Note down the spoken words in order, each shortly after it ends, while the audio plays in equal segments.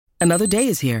Another day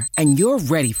is here, and you're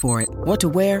ready for it. What to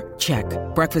wear? Check.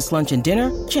 Breakfast, lunch, and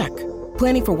dinner? Check.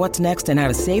 Planning for what's next and how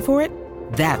to save for it?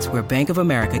 That's where Bank of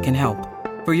America can help.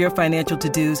 For your financial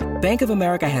to-dos, Bank of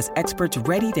America has experts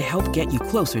ready to help get you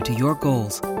closer to your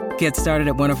goals. Get started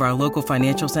at one of our local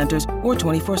financial centers or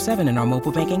 24/7 in our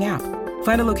mobile banking app.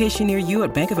 Find a location near you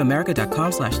at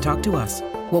bankofamerica.com/talktous.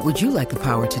 What would you like the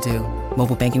power to do?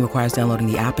 Mobile banking requires downloading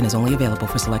the app and is only available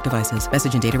for select devices.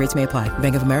 Message and data rates may apply.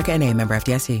 Bank of America N.A., member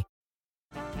FDIC.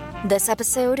 This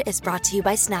episode is brought to you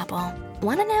by Snapple.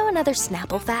 Want to know another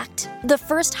Snapple fact? The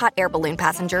first hot air balloon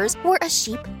passengers were a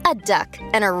sheep, a duck,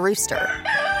 and a rooster.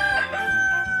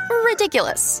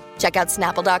 Ridiculous. Check out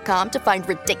Snapple.com to find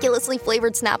ridiculously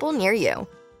flavored Snapple near you.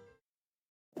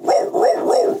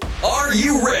 Are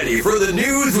you ready for the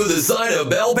news with a side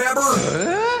of bell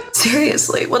pepper?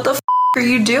 Seriously, what the are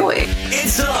you doing?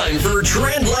 It's time for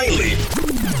Trend Lightly.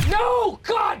 No!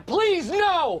 God, please,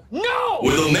 no! No!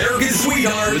 With America's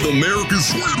sweetheart. Oh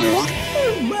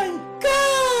my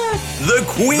God! The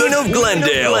Queen of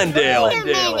Glendale. Wait a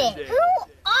minute, who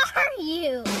are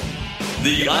you?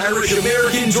 The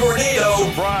Irish-American tornado.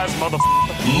 Surprise,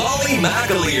 motherfucker. Molly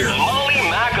McAleer.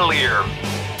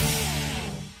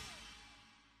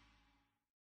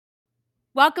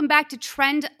 Welcome back to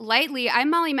Trend Lightly. I'm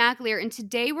Molly McAleer, and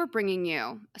today we're bringing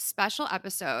you a special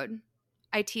episode.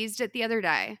 I teased it the other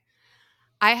day.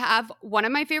 I have one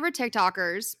of my favorite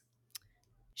TikTokers,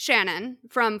 Shannon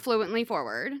from Fluently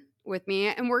Forward, with me,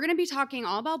 and we're going to be talking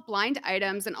all about blind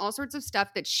items and all sorts of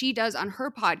stuff that she does on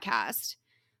her podcast,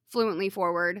 Fluently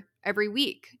Forward, every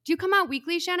week. Do you come out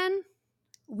weekly, Shannon?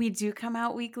 We do come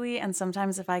out weekly, and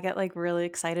sometimes if I get like really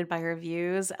excited by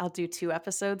reviews, I'll do 2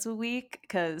 episodes a week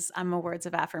because I'm a words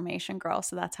of affirmation girl,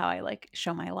 so that's how I like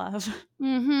show my love.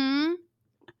 Mm-hmm.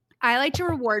 I like to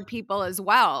reward people as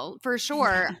well, for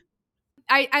sure.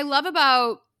 I love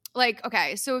about, like,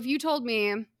 okay, so if you told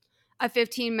me a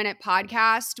 15-minute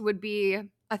podcast would be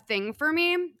a thing for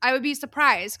me, I would be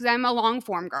surprised because I'm a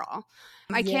long-form girl.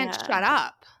 I can't shut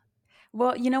up.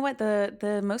 Well, you know what?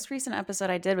 The most recent episode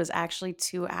I did was actually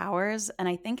 2 hours, and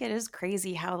I think it is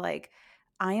crazy how like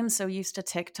I am so used to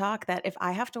TikTok that if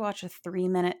I have to watch a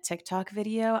 3-minute TikTok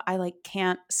video, I like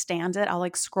can't stand it. I'll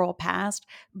like scroll past,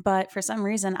 but for some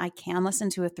reason I can listen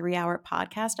to a 3-hour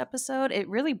podcast episode. It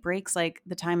really breaks like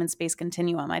the time and space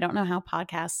continuum. I don't know how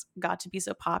podcasts got to be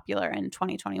so popular in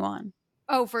 2021.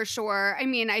 Oh, for sure. I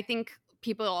mean, I think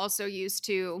people also used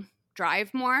to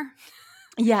drive more.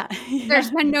 Yeah. There's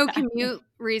been no commute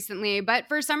recently, but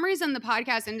for some reason the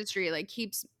podcast industry like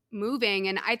keeps moving,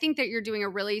 and I think that you're doing a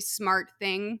really smart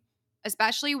thing,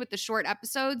 especially with the short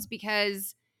episodes,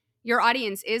 because your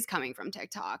audience is coming from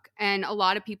TikTok, and a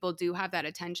lot of people do have that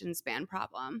attention span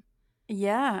problem.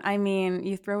 Yeah, I mean,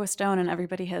 you throw a stone and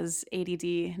everybody has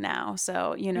ADD now.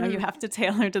 So, you know, you have to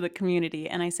tailor to the community.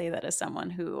 And I say that as someone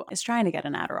who is trying to get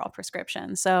an Adderall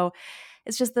prescription. So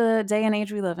it's just the day and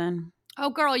age we live in. Oh,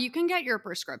 girl, you can get your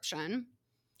prescription.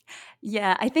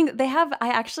 Yeah, I think I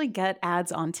actually get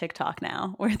ads on TikTok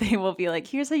now where they will be like,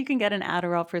 here's how you can get an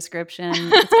Adderall prescription.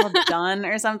 It's called Done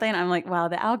or something. I'm like, wow,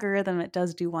 the algorithm, it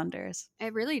does do wonders.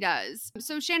 It really does.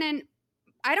 So Shannon,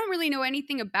 I don't really know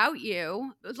anything about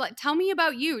you. Tell me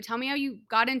about you. Tell me how you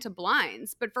got into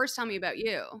blinds. But first, tell me about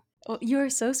you. Well, you are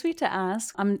so sweet to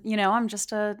ask. I'm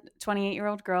just a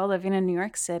 28-year-old girl living in New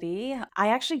York City. I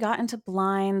actually got into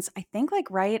blinds, I think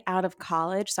like right out of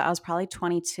college. So I was probably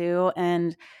 22,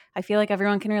 and I feel like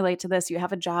everyone can relate to this. You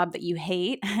have a job that you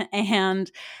hate,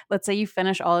 and let's say you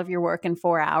finish all of your work in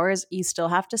 4 hours. You still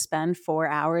have to spend 4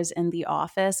 hours in the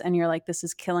office, and you're like, this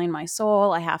is killing my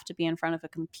soul. I have to be in front of a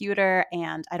computer,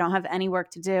 and I don't have any work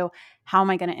to do. How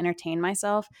am I going to entertain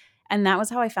myself? And that was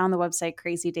how I found the website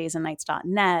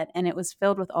crazydaysandnights.net. And it was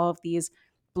filled with all of these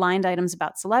blind items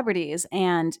about celebrities.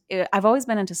 And I've always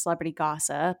been into celebrity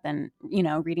gossip and, you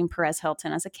know, reading Perez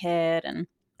Hilton as a kid and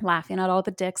laughing at all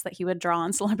the dicks that he would draw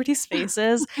on celebrities'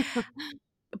 faces.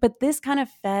 But this kind of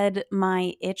fed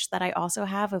my itch that I also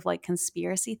have of like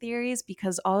conspiracy theories,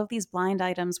 because all of these blind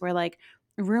items were like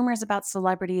rumors about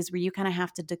celebrities where you kind of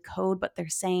have to decode what they're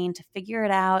saying to figure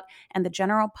it out, and the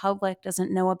general public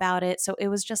doesn't know about it. So it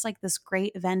was just like this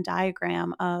great Venn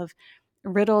diagram of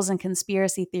riddles and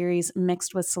conspiracy theories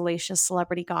mixed with salacious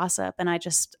celebrity gossip, and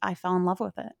I fell in love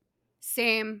with it.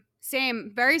 Same.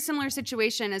 Very similar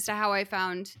situation as to how I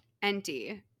found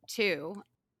Enty too.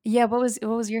 Yeah, what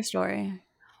was your story?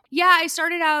 Yeah, I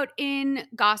started out in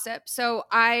gossip. So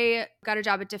I got a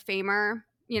job at Defamer,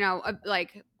 you know,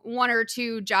 like 1 or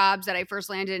 2 jobs that I first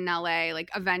landed in LA,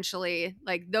 like eventually,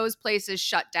 like those places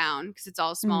shut down because it's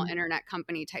all small internet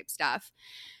company type stuff.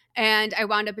 And I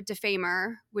wound up at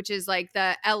Defamer, which is like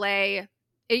the LA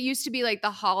It used to be like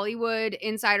the Hollywood,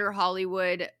 Insider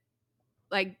Hollywood,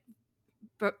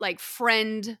 like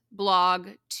friend blog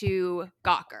to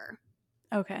Gawker.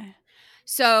 Okay.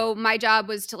 So my job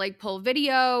was to like pull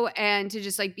video and to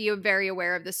just like be very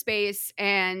aware of the space.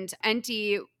 And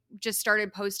Enty just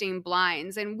started posting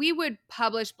blinds, and we would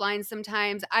publish blinds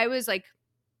sometimes. I was like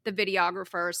the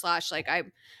videographer / like I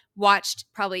watched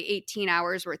probably 18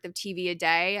 hours worth of TV a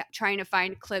day trying to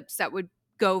find clips that would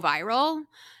go viral.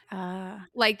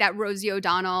 Like that Rosie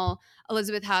O'Donnell,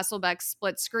 Elizabeth Hasselbeck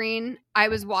split screen. I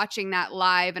was watching that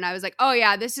live and I was like, oh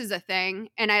yeah, this is a thing.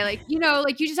 And I like, you know,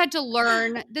 like you just had to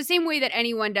learn the same way that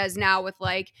anyone does now with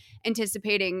like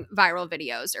anticipating viral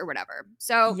videos or whatever.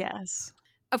 So yes,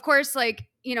 of course, like,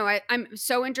 you know, I'm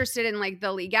so interested in like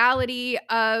the legality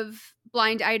of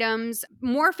blind items.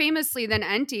 More famously than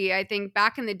Enty, I think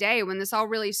back in the day when this all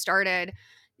really started,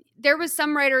 there was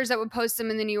some writers that would post them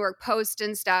in the New York Post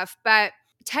and stuff, but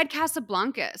Ted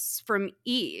Casablancas from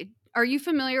E! Are you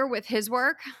familiar with his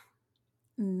work?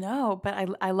 No, but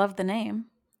I love the name.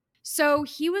 So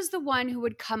he was the one who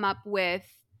would come up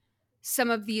with some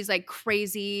of these like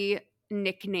crazy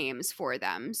nicknames for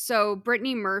them. So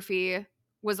Brittany Murphy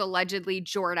was allegedly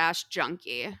Jordache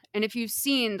Junkie. And if you've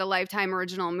seen the Lifetime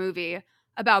original movie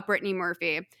about Brittany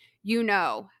Murphy, you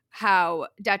know how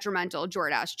detrimental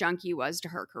Jordache Junkie was to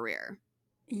her career.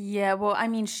 Yeah, well, I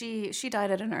mean, she died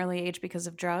at an early age because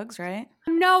of drugs, right?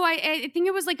 No, I think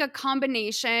it was like a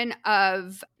combination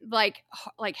of like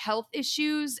health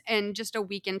issues and just a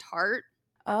weakened heart.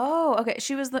 Oh, okay.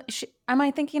 Am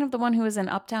I thinking of the one who was in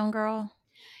Uptown Girl?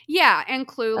 Yeah, and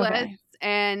Clueless. Okay.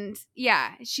 And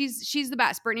yeah, she's the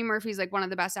best. Brittany Murphy's like one of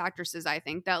the best actresses, I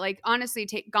think, that like honestly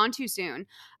gone too soon.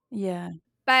 Yeah.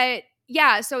 But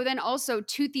yeah, so then also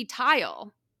Toothy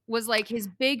Tile was like his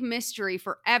big mystery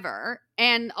forever.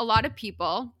 And a lot of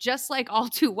people, just like All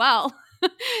Too Well,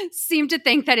 seem to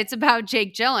think that it's about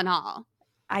Jake Gyllenhaal.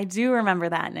 I do remember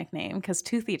that nickname because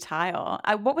Toothy Tile.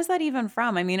 What was that even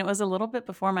from? I mean, it was a little bit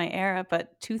before my era,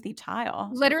 but Toothy Tile.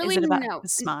 Literally, is it about no. the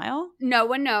smile? No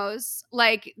one knows.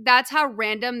 Like, that's how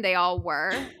random they all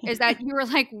were. Is that you were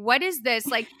like, what is this?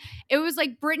 Like, it was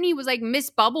like Brittany was like Miss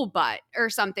Bubble Butt or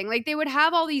something. Like, they would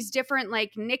have all these different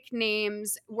like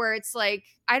nicknames where it's like,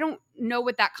 I don't know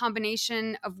what that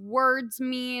combination of words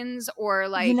means, or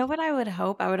like, You know what I would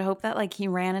hope? I would hope that like he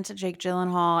ran into Jake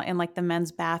Gyllenhaal in like the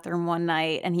men's bathroom one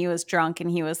night and he was drunk and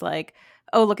he was like,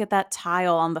 oh, look at that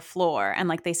tile on the floor. And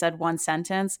like they said one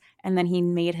sentence and then he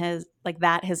made his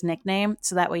nickname.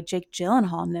 So that way Jake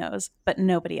Gyllenhaal knows, but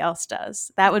nobody else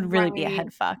does. That would really be a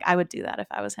head fuck. I would do that if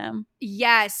I was him.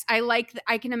 Yes.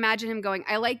 I can imagine him going,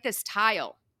 I like this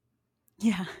tile.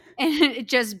 Yeah. And it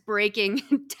just breaking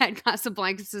Ted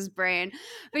Casablancas' brain.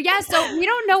 But yeah, so we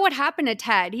don't know what happened to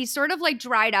Ted. He sort of like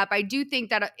dried up. I do think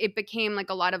that it became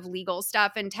like a lot of legal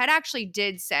stuff. And Ted actually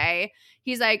did say,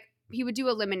 he's like, he would do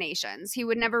eliminations. He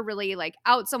would never really like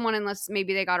out someone unless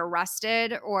maybe they got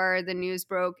arrested or the news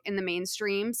broke in the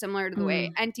mainstream, similar to the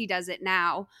way Enty does it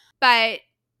now. But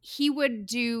he would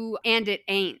do And It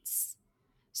Ain'ts.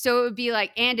 So it would be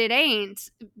like, and it ain't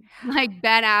like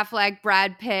Ben Affleck,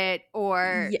 Brad Pitt,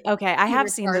 or okay. I have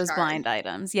seen those blind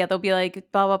items. Yeah, they'll be like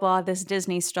blah blah blah. This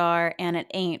Disney star, and it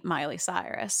ain't Miley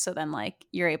Cyrus. So then, like,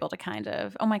 you're able to kind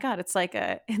of, oh my god, it's like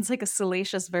a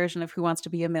salacious version of Who Wants to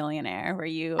Be a Millionaire, where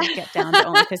you get down to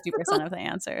only 50% of the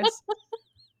answers.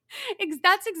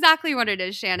 That's exactly what it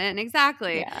is, Shannon.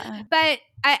 Exactly. Yeah. But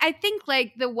I think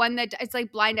like the one that it's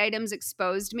like Blind Items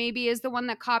Exposed maybe is the one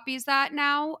that copies that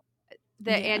now.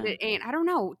 And it ain't. I don't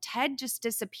know. Ted just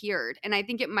disappeared. And I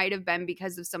think it might have been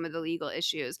because of some of the legal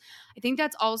issues. I think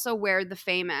that's also where the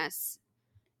famous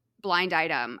blind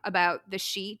item about the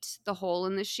sheet, the hole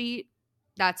in the sheet,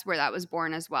 that's where that was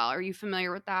born as well. Are you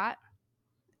familiar with that?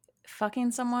 Fucking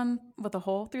someone with a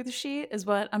hole through the sheet is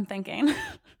what I'm thinking.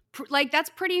 Like, that's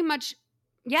pretty much,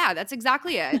 yeah, that's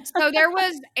exactly it. So there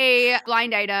was a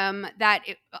blind item that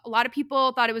a lot of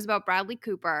people thought it was about Bradley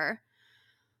Cooper,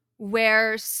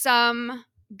 where some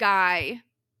guy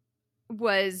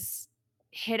was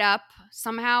hit up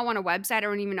somehow on a website. I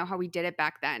don't even know how we did it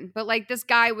back then. But like this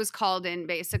guy was called in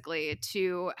basically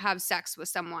to have sex with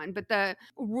someone. But the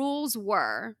rules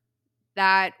were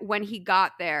that when he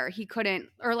got there, he couldn't,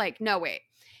 or like, no, wait.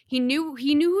 He knew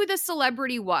who the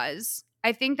celebrity was.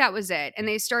 I think that was it. And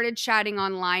they started chatting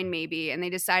online maybe, and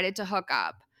they decided to hook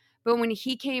up. But when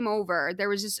he came over, there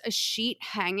was just a sheet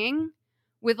hanging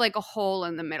with like a hole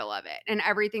in the middle of it. And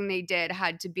everything they did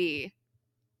had to be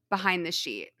behind the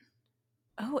sheet.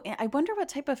 Oh, I wonder what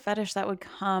type of fetish that would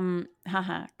come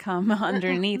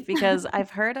underneath, because I've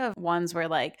heard of ones where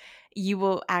like you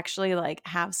will actually like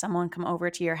have someone come over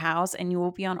to your house and you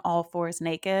will be on all fours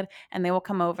naked and they will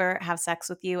come over, have sex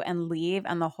with you and leave,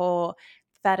 and the whole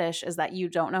fetish is that you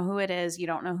don't know who it is, you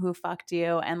don't know who fucked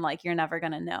you, and like you're never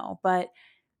going to know. But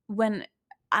when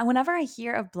whenever I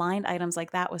hear of blind items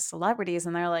like that with celebrities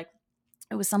and they're like,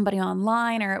 it was somebody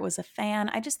online or it was a fan,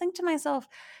 I just think to myself,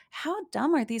 how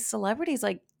dumb are these celebrities?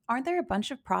 Like, aren't there a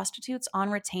bunch of prostitutes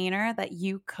on retainer that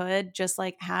you could just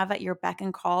like have at your beck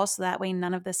and call so that way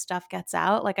none of this stuff gets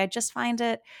out? Like, I just find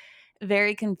it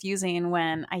very confusing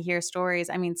when I hear stories.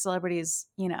 I mean, celebrities,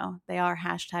 they are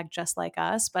hashtag just like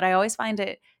us, but I always find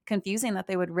it confusing that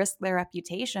they would risk their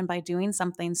reputation by doing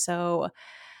something so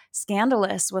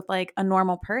scandalous with like a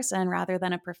normal person rather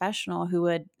than a professional who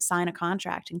would sign a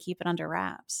contract and keep it under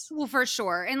wraps. Well, for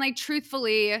sure. And like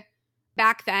truthfully,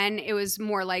 back then it was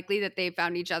more likely that they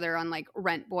found each other on like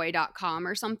rentboy.com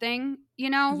or something,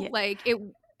 Yeah. like it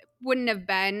wouldn't have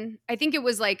been, I think it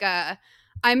was like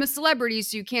I'm a celebrity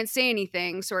so you can't say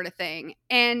anything sort of thing.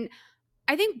 And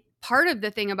I think part of the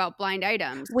thing about blind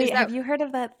items is Wait, that, have you heard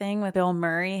of that thing with Bill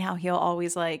Murray? How he'll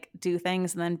always like do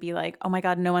things and then be like, oh my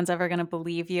God, no one's ever going to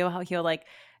believe you. How he'll like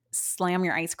slam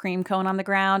your ice cream cone on the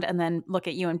ground and then look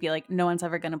at you and be like, no one's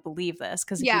ever going to believe this.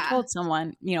 Because if you yeah, told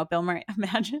someone, Bill Murray,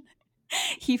 imagine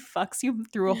he fucks you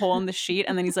through a hole in the sheet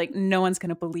and then he's like, no one's going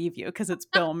to believe you because it's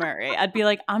Bill Murray. I'd be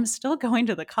like, I'm still going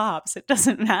to the cops. It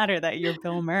doesn't matter that you're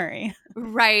Bill Murray.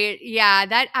 right. Yeah.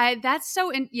 That's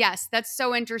so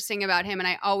interesting about him. And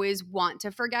I always want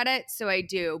to forget it. So I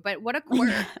do. But what a quirk,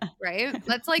 Yeah, right?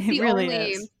 That's like it the really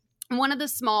only is. one of the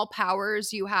small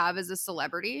powers you have as a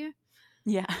celebrity.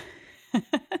 Yeah.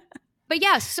 But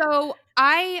yeah, so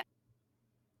I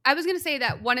was going to say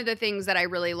that one of the things that I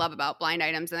really love about blind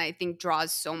items and I think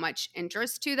draws so much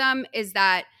interest to them is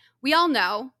that we all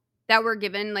know that we're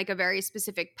given like a very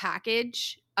specific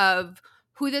package of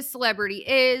who this celebrity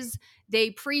is.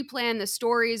 They pre-plan the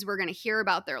stories we're going to hear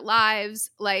about their lives.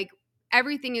 Like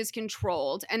everything is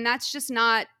controlled, and that's just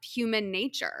not human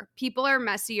nature. People are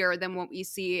messier than what we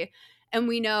see. And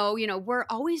we know, we're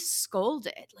always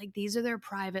scolded. Like these are their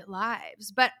private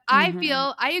lives. But I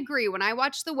agree. When I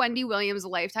watched the Wendy Williams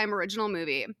Lifetime original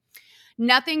movie,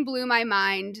 nothing blew my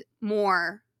mind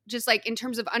more, just like in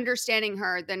terms of understanding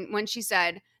her, than when she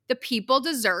said, the people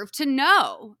deserve to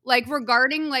know, like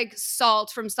regarding like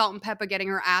Salt from Salt and Peppa getting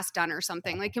her ass done or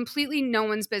something, like completely no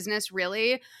one's business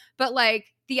really. But like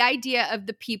the idea of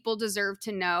the people deserve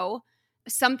to know,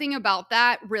 something about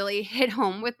that really hit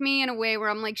home with me in a way where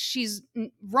I'm like, she's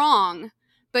wrong,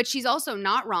 but she's also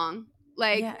not wrong.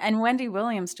 Like, Yeah, and Wendy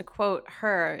Williams, to quote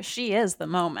her, she is the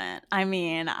moment. I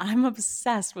mean, I'm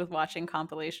obsessed with watching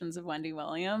compilations of Wendy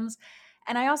Williams.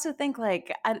 And I also think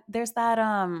like there's that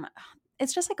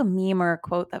it's just like a meme or a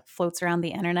quote that floats around the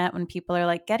internet when people are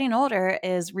like, getting older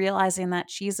is realizing that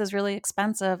cheese is really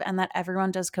expensive and that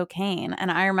everyone does cocaine. And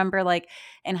I remember like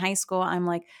in high school, I'm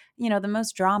like, the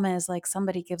most drama is like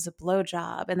somebody gives a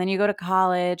blowjob. And then you go to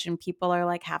college and people are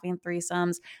like having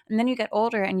threesomes. And then you get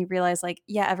older and you realize like,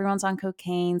 yeah, everyone's on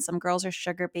cocaine. Some girls are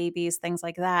sugar babies, things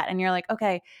like that. And you're like,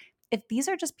 okay, if these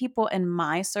are just people in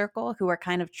my circle who are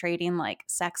kind of trading like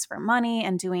sex for money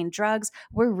and doing drugs,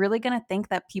 we're really going to think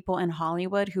that people in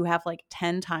Hollywood who have like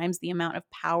 10 times the amount of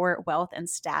power, wealth, and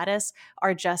status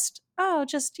are just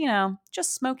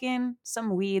smoking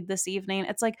some weed this evening.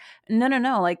 It's like,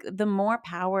 no. Like the more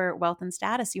power, wealth, and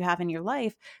status you have in your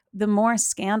life, the more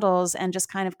scandals and just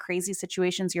kind of crazy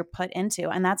situations you're put into.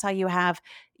 And that's how you have,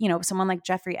 someone like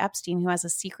Jeffrey Epstein who has a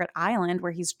secret island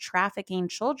where he's trafficking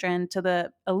children to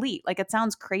the elite. Like it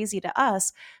sounds crazy to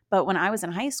us, but when I was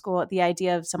in high school, the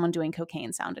idea of someone doing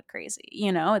cocaine sounded crazy.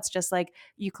 It's just like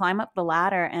you climb up the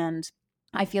ladder, and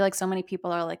I feel like so many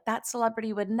people are like, that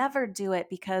celebrity would never do it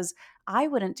because I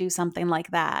wouldn't do something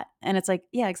like that. And it's like,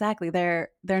 yeah, exactly. They're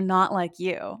not like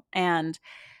you. And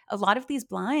a lot of these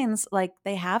blinds, like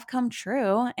they have come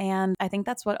true. And I think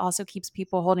that's what also keeps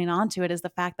people holding on to it, is the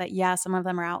fact that, yeah, some of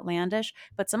them are outlandish,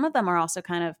 but some of them are also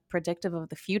kind of predictive of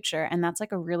the future. And that's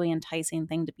like a really enticing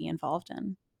thing to be involved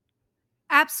in.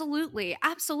 absolutely.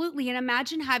 Absolutely. And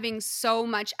imagine having so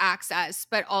much access,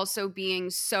 but also being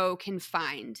so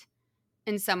confined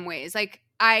in some ways. Like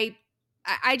I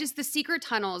just, the secret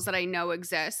tunnels that I know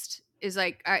exist is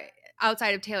like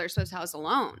outside of Taylor Swift's house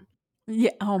alone.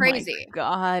 Yeah. Oh Crazy. my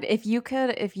God. If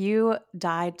you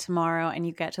died tomorrow and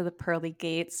you get to the pearly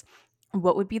gates,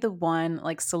 what would be the one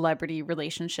like celebrity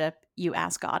relationship you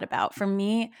ask God about? For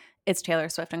me, it's Taylor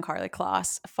Swift and Karlie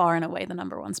Kloss, far and away the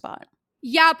number one spot.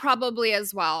 Yeah, probably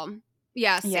as well.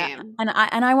 Yeah, Yeah. same. And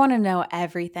I want to know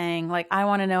everything. Like I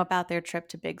want to know about their trip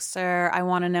to Big Sur. I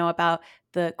want to know about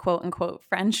the quote unquote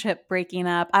friendship breaking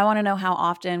up. I want to know how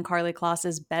often Carly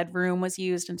Kloss's bedroom was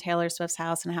used in Taylor Swift's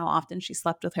house and how often she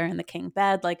slept with her in the king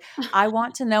bed. Like I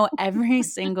want to know every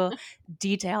single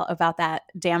detail about that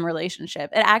damn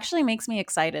relationship. It actually makes me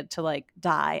excited to like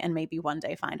die and maybe one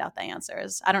day find out the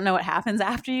answers. I don't know what happens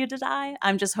after you die.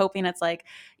 I'm just hoping it's like,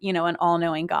 an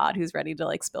all-knowing God who's ready to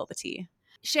like spill the tea.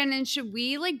 Shannon, should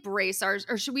we like brace ours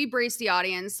or should we brace the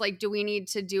audience? Like, do we need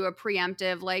to do a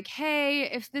preemptive, like, hey,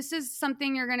 if this is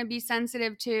something you're going to be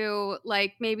sensitive to,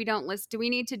 like maybe don't listen? Do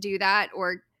we need to do that?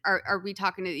 Or are we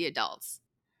talking to the adults?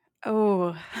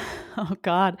 Oh, oh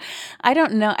God. I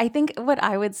don't know. I think what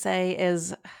I would say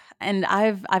is, and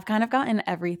I've kind of gotten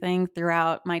everything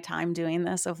throughout my time doing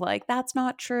this of like, that's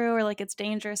not true, or like it's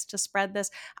dangerous to spread this.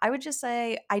 I would just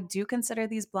say I do consider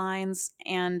these blinds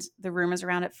and the rumors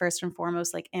around it first and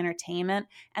foremost like entertainment.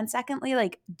 And secondly,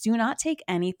 like do not take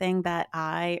anything that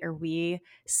I or we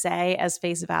say as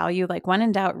face value. Like when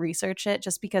in doubt, research it.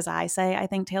 Just because I say I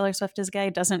think Taylor Swift is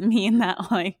gay doesn't mean that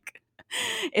like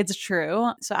it's true.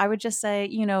 So I would just say,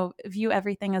 view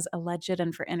everything as alleged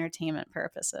and for entertainment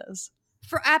purposes.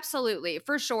 For absolutely,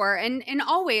 for sure. And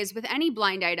always with any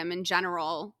blind item in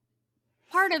general,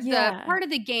 Yeah. part of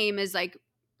the game is like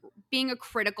being a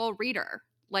critical reader,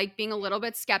 like being a little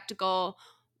bit skeptical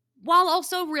while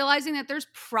also realizing that there's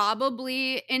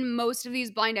probably in most of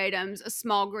these blind items a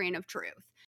small grain of truth.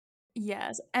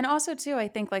 Yes. And also too, I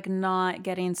think like not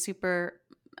getting super,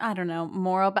 I don't know,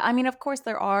 moral, but I mean, of course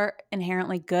there are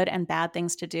inherently good and bad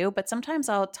things to do, but sometimes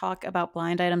I'll talk about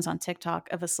blind items on TikTok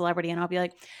of a celebrity and I'll be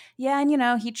like, yeah,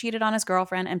 and he cheated on his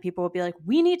girlfriend, and people will be like,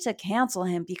 we need to cancel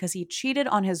him because he cheated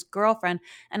on his girlfriend.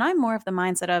 And I'm more of the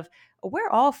mindset of we're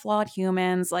all flawed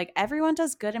humans. Like everyone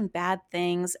does good and bad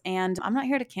things, and I'm not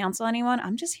here to cancel anyone.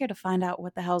 I'm just here to find out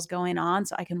what the hell's going on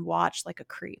so I can watch like a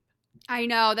creep. I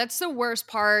know that's the worst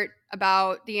part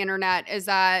about the internet is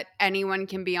that anyone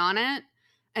can be on it.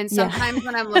 And Yeah. sometimes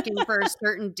when I'm looking for a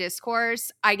certain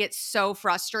discourse, I get so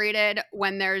frustrated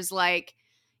when there's like,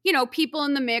 people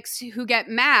in the mix who get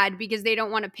mad because they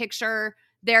don't want to picture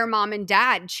their mom and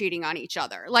dad cheating on each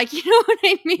other. Like, you know what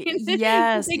I mean?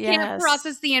 Yes, They can't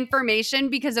process the information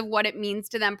because of what it means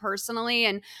to them personally.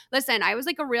 And listen, I was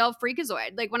like a real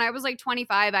freakazoid. Like when I was like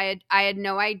 25, I had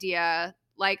no idea.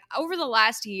 Like over the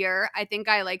last year, I think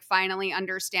I like finally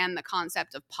understand the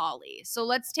concept of poly. So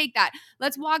let's take that.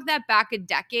 Let's walk that back a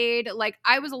decade. Like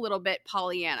I was a little bit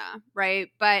Pollyanna, right?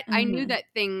 But I knew that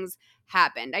things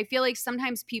happened. I feel like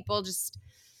sometimes people just,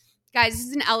 guys, this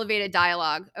is an elevated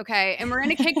dialogue, okay? And we're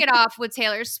going to kick it off with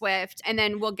Taylor Swift, and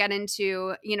then we'll get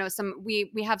into,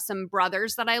 we have some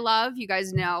brothers that I love. You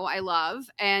guys know I love,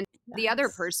 and the other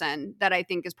person that I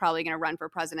think is probably going to run for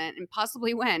president and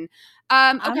possibly win.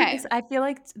 Okay. I feel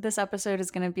like this episode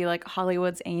is going to be like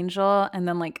Hollywood's angel and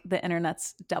then like the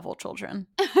internet's devil children.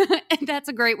 That's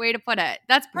a great way to put it.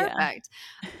 That's Yeah. perfect.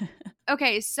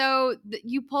 Okay, so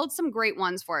you pulled some great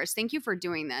ones for us. Thank you for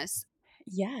doing this.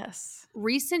 Yes.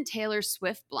 Recent Taylor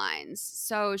Swift blinds.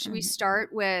 So should we start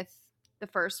with the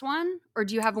first one? Or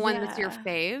do you have one that's your Yeah.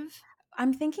 fave?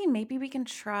 I'm thinking maybe we can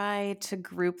try to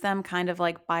group them kind of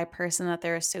like by person that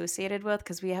they're associated with,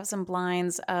 because we have some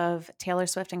blinds of Taylor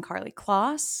Swift and Carly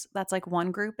Kloss. That's like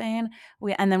one grouping.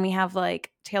 And then we have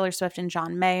like Taylor Swift and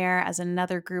John Mayer as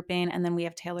another grouping. And then we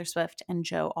have Taylor Swift and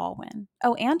Joe Alwyn.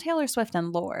 Oh, and Taylor Swift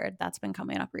and Lorde. That's been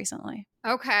coming up recently.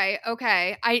 Okay.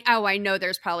 I know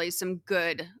there's probably some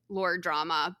good Lorde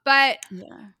drama, but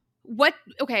Yeah.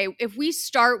 if we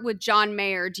start with John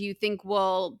Mayer, do you think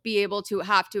we'll be able to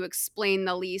have to explain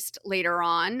the least later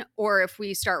on? Or if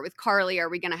we start with Carly, are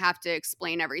we going to have to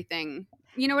explain everything?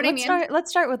 You know what I mean?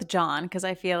 Let's start with John, because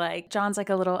I feel like John's like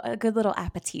a good little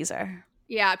appetizer.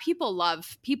 Yeah, people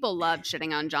love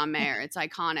shitting on John Mayer. It's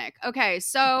iconic. Okay,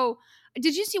 so what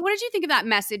did you think of that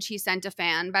message he sent a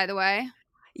fan, by the way?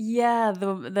 Yeah,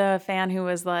 the fan who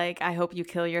was like, I hope you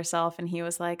kill yourself. And he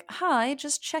was like, hi,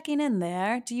 just checking in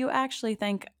there. Do you actually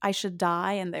think I should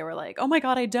die? And they were like, oh my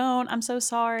God, I don't. I'm so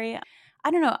sorry.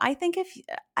 I don't know. I think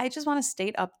I just want to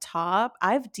state up top,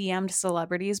 I've DM'd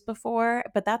celebrities before,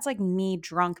 but that's like me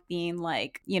drunk being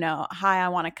like, hi, I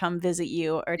want to come visit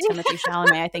you, or Timothée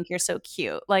Chalamet, I think you're so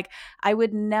cute. Like I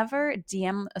would never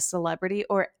DM a celebrity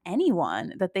or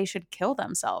anyone that they should kill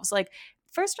themselves. Like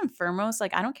first and foremost,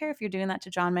 like I don't care if you're doing that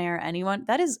to John Mayer or anyone,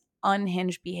 that is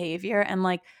unhinged behavior. And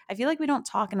like I feel like we don't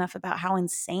talk enough about how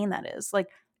insane that is. Like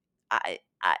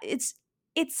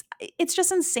it's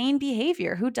just insane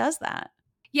behavior. Who does that?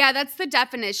 Yeah, that's the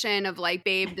definition of like,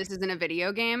 babe, this isn't a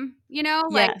video game.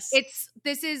 Like Yes.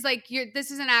 this is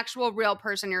an actual real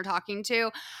person you're talking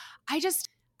to. I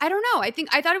don't know.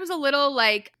 I thought it was a little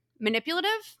like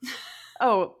manipulative.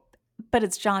 Oh, but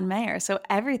it's John Mayer, so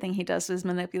everything he does is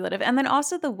manipulative. And then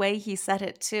also the way he said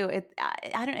it too.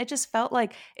 I don't. It just felt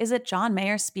like, is it John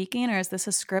Mayer speaking or is this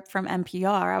a script from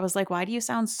NPR? I was like, why do you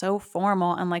sound so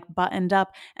formal and like buttoned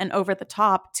up and over the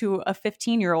top to a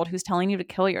 15-year-old who's telling you to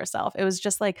kill yourself? It was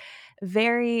just like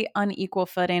very unequal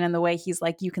footing. And the way he's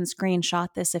like, you can screenshot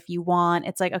this if you want.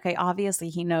 It's like, okay, obviously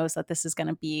he knows that this is going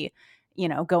to be,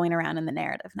 going around in the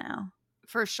narrative now.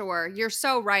 For sure. You're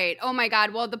so right. Oh my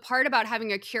God. Well, the part about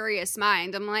having a curious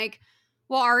mind, I'm like,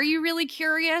 well, are you really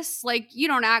curious? Like,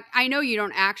 I know you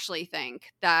don't actually think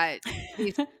that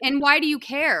and why do you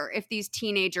care if these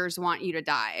teenagers want you to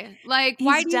die? Like,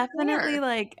 why do you Definitely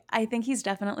care? I think he's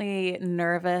definitely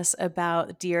nervous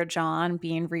about Dear John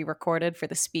being re-recorded for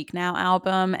the Speak Now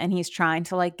album, and he's trying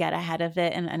to like get ahead of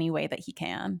it in any way that he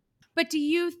can. But do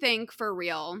you think for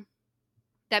real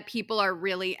that people are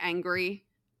really angry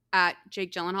at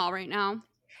Jake Gyllenhaal right now?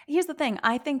 Here's the thing.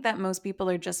 I think that most people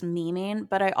are just memeing,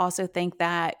 but I also think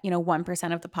that,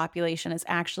 1% of the population is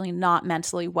actually not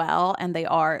mentally well and they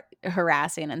are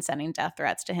harassing and sending death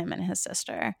threats to him and his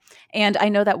sister. And I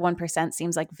know that 1%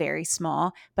 seems like very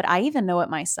small, but I even know it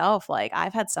myself. Like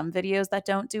I've had some videos that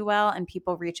don't do well and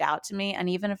people reach out to me. And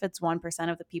even if it's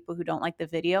 1% of the people who don't like the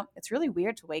video, it's really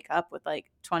weird to wake up with like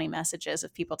 20 messages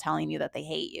of people telling you that they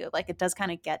hate you. Like it does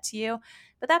kind of get to you.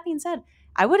 But that being said,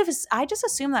 I just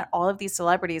assume that all of these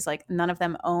celebrities, like none of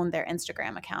them own their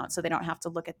Instagram account, so they don't have to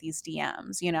look at these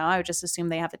DMs. I would just assume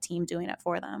they have a team doing it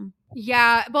for them.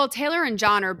 Yeah. Well, Taylor and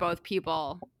John are both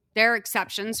people. They're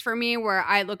exceptions for me where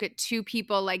I look at two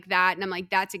people like that and I'm like,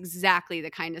 that's exactly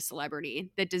the kind of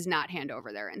celebrity that does not hand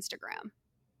over their Instagram.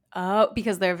 Oh,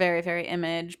 because they're very, very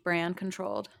image brand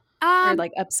controlled or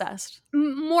like obsessed.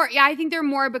 More. Yeah. I think they're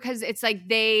more because it's like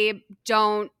they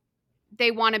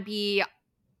want to be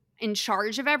in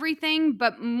charge of everything,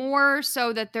 but more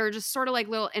so that they're just sort of like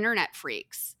little internet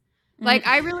freaks. Like,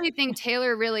 I really think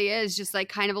Taylor really is just like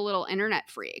kind of a little internet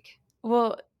freak.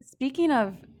 Well, speaking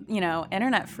of,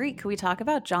 internet freak, can we talk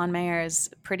about John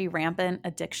Mayer's pretty rampant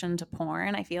addiction to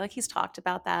porn? I feel like he's talked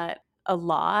about that a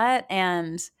lot.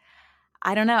 And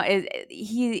I don't know.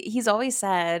 He's always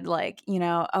said like,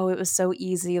 oh, it was so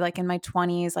easy. Like in my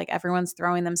 20s, like everyone's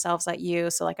throwing themselves at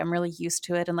you. So like I'm really used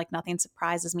to it and like nothing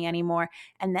surprises me anymore.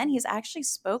 And then he's actually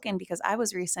spoken because I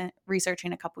was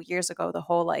researching a couple years ago the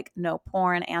whole like no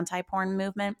porn, anti-porn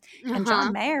movement. And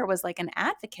John Mayer was like an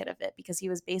advocate of it because he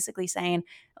was basically saying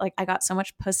like I got so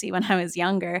much pussy when I was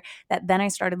younger that then I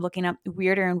started looking up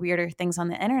weirder and weirder things on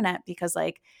the internet because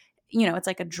like it's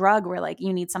like a drug where like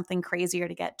you need something crazier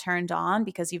to get turned on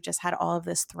because you've just had all of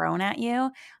this thrown at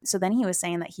you. So then he was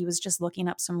saying that he was just looking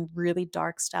up some really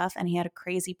dark stuff and he had a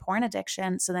crazy porn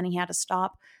addiction. So then he had to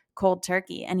stop cold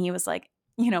turkey. And he was like,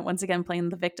 once again, playing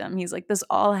the victim. He's like, this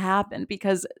all happened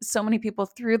because so many people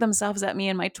threw themselves at me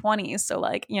in my 20s. So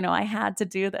like, I had to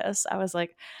do this. I was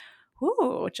like,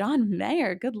 ooh, John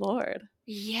Mayer, good Lord.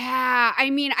 Yeah. I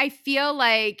mean, I feel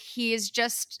like he is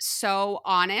just so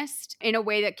honest in a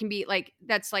way that can be like,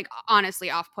 that's like honestly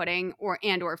off-putting or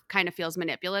kind of feels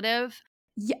manipulative.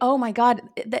 Yeah, oh my God,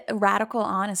 the radical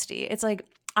honesty. It's like,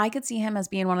 I could see him as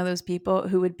being one of those people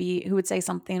who would say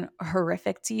something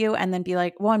horrific to you and then be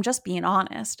like, well, I'm just being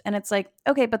honest. And it's like,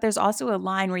 okay, but there's also a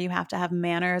line where you have to have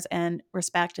manners and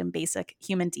respect and basic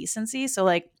human decency. So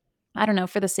like, I don't know,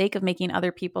 for the sake of making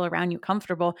other people around you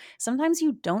comfortable, sometimes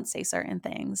you don't say certain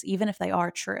things, even if they are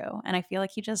true. And I feel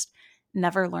like he just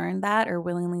never learned that or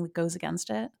willingly goes against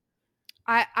it.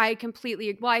 I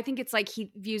completely, well, I think it's like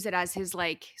he views it as his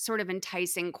like sort of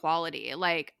enticing quality.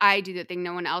 Like I do the thing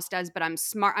no one else does, but I'm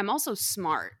smart. I'm also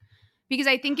smart because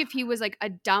I think if he was like a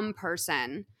dumb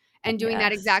person and doing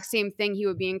that exact same thing, he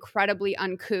would be incredibly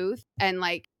uncouth. And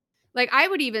like I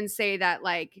would even say that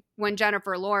like when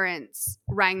Jennifer Lawrence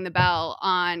rang the bell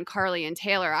on Carly and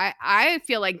Taylor, I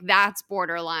feel like that's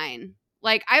borderline.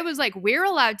 Like I was like, we're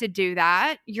allowed to do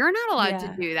that. You're not allowed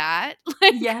to do that.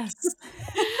 Like, yes.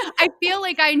 I feel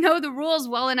like I know the rules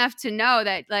well enough to know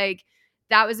that like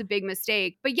that was a big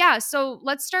mistake. But yeah, so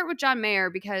let's start with John Mayer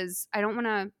because I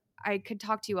could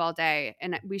talk to you all day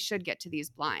and we should get to these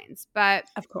blinds. But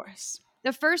of course.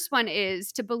 The first one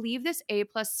is to believe this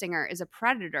A-plus singer is a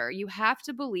predator, you have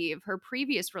to believe her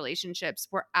previous relationships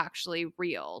were actually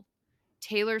real.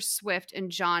 Taylor Swift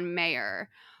and John Mayer.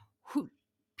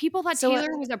 People thought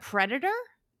Taylor was a predator?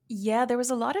 Yeah, there was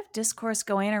a lot of discourse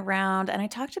going around, and I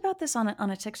talked about this on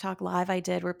a TikTok live I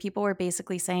did where people were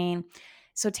basically saying,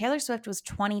 So Taylor Swift was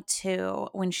 22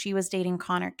 when she was dating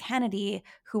Connor Kennedy,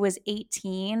 who was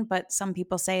 18, but some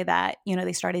people say that,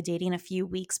 they started dating a few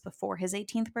weeks before his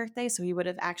 18th birthday, so he would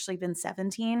have actually been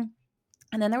 17.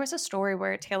 And then there was a story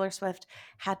where Taylor Swift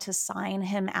had to sign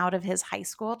him out of his high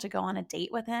school to go on a date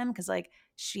with him because,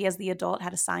 she as the adult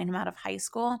had to sign him out of high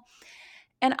school.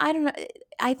 And I don't know.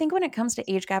 I think when it comes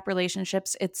to age gap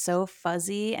relationships, it's so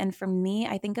fuzzy. And for me,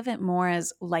 I think of it more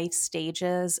as life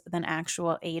stages than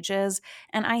actual ages.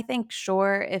 And I think,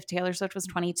 sure, if Taylor Swift was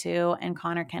 22 and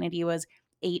Connor Kennedy was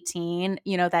 18,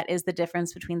 that is the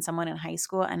difference between someone in high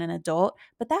school and an adult.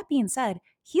 But that being said,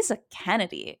 he's a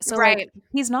Kennedy. So, Right.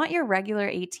 he's not your regular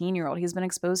 18-year-old. He's been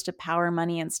exposed to power,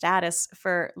 money, and status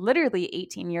for literally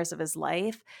 18 years of his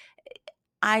life.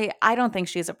 I don't think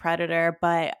she's a predator,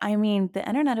 but I mean, the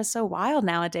internet is so wild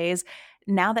nowadays.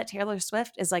 Now that Taylor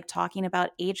Swift is talking about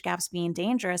age gaps being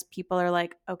dangerous, people are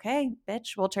like, okay,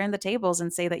 bitch, we'll turn the tables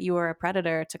and say that you were a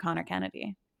predator to Connor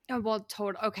Kennedy. Oh, well,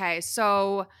 okay.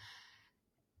 So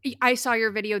I saw your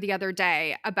video the other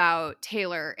day about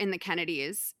Taylor and the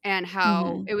Kennedys and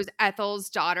how it was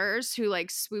Ethel's daughters who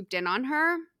swooped in on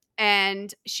her,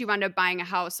 and she wound up buying a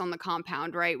house on the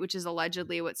compound, right? Which is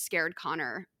allegedly what scared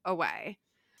Connor away.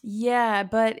 Yeah,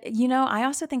 but I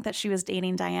also think that she was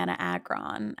dating Diana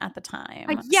Agron at the time.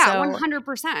 Yeah,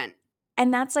 100%.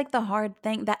 And that's the hard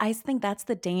thing that I think that's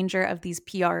the danger of these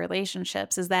PR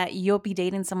relationships is that you'll be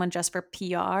dating someone just for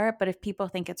PR, but if people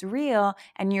think it's real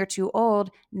and you're too old,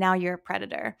 now you're a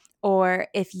predator. Or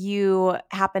if you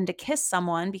happen to kiss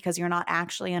someone because you're not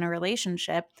actually in a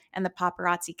relationship and the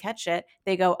paparazzi catch it,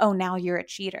 they go, oh, now you're a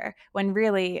cheater. When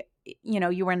really,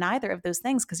 you were neither of those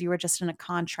things because you were just in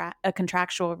a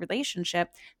contractual relationship.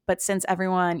 But since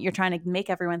you're trying to make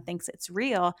everyone thinks it's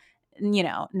real,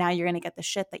 now you're going to get the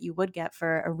shit that you would get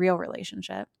for a real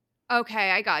relationship. Okay,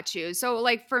 I got you. So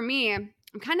for me, I'm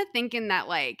kind of thinking that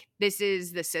this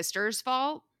is the sisters'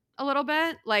 fault a little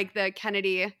bit, the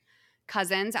Kennedy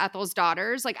cousins, Ethel's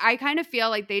daughters. I kind of feel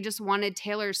like they just wanted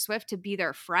Taylor Swift to be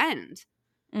their friend.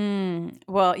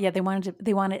 Well, yeah, they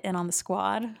wanted in on the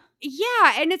squad.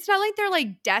 Yeah, and it's not like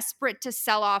they're desperate to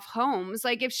sell off homes.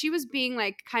 If she was being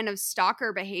kind of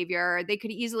stalker behavior, they could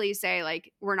easily say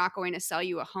we're not going to sell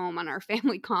you a home on our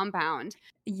family compound.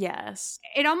 Yes.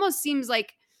 It almost seems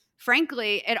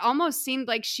frankly, it almost seemed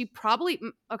like she probably,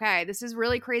 okay, this is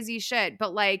really crazy shit,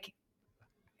 but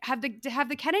have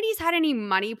the Kennedys had any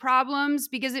money problems?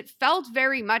 Because it felt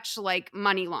very much like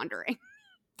money laundering.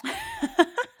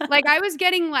 I was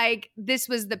getting this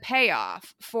was the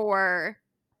payoff for,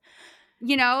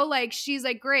 she's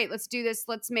great, let's do this.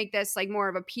 Let's make this more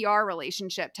of a PR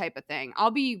relationship type of thing.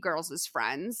 I'll be you girls as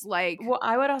friends. Well,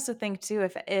 I would also think too,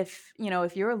 if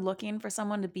you're looking for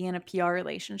someone to be in a PR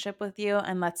relationship with you,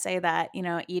 and let's say that,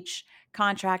 each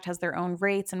contract has their own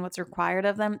rates and what's required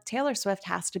of them, Taylor Swift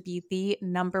has to be the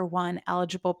number one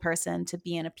eligible person to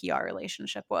be in a PR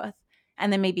relationship with.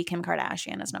 And then maybe Kim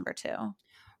Kardashian is number two.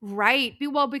 Right.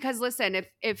 Well, because listen,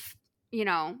 if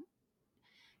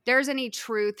there's any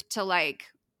truth to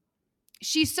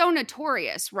she's so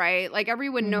notorious, right?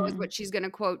 Everyone knows what she's going to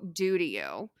quote do to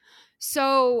you.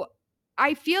 So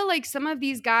I feel like some of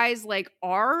these guys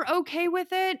are okay with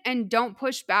it and don't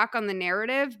push back on the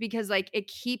narrative because it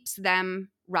keeps them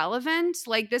relevant.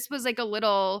 This was a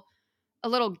little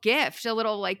gift, a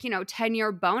little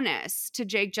 10-year bonus to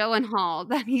Jake Gyllenhaal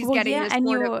that he's getting this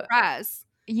sort of press.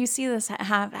 You see this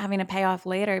having a payoff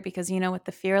later because, with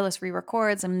the Fearless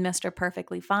re-records and Mr.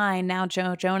 Perfectly Fine, now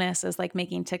Joe Jonas is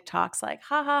making TikToks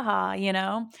ha ha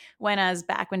ha, whereas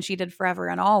back when she did Forever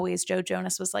and Always, Joe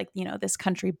Jonas was this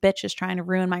country bitch is trying to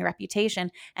ruin my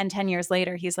reputation. And 10 years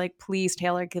later, he's like, please,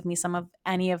 Taylor, give me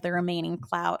any of the remaining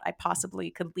clout I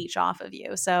possibly could leech off of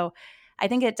you. So I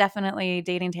think it definitely,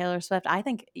 dating Taylor Swift, I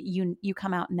think you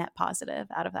come out net positive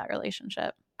out of that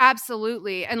relationship.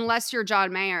 Absolutely. Unless you're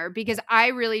John Mayer, because I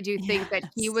really do think that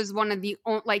he was one of the,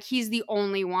 he's the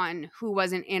only one who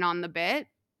wasn't in on the bit.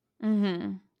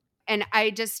 Mm-hmm. And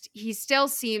he still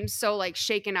seems so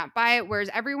shaken up by it,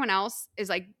 whereas everyone else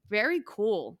is very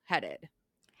cool headed.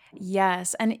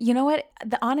 Yes. And you know what?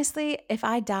 Honestly, if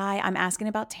I die, I'm asking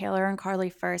about Taylor and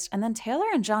Carly first. And then Taylor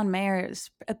and John Mayer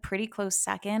is a pretty close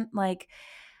second.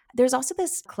 There's also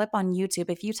this clip on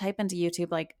YouTube. If you type into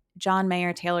YouTube, John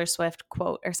Mayer, Taylor Swift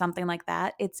quote or something like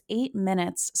that, it's 8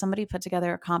 minutes. Somebody put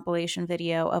together a compilation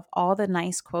video of all the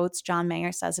nice quotes John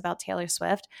Mayer says about Taylor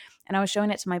Swift. And I was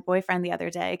showing it to my boyfriend the other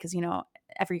day because,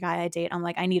 every guy I date, I'm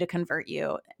I need to convert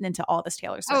you into all this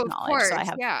Taylor Swift knowledge. Course, so I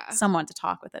have someone to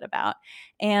talk with it about.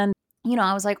 And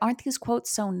I was like, aren't these quotes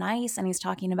so nice? And he's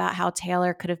talking about how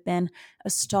Taylor could have been a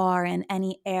star in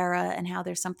any era and how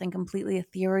there's something completely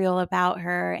ethereal about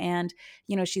her. And,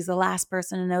 she's the last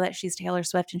person to know that she's Taylor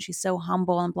Swift and she's so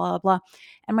humble and blah, blah, blah.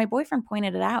 And my boyfriend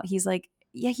pointed it out. He's like,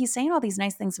 yeah, he's saying all these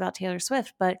nice things about Taylor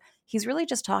Swift, but he's really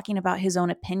just talking about his own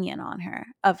opinion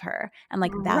of her. And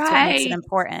like, that's what makes it Right.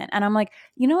 important. And I'm like,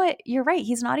 you know what? You're right.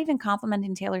 He's not even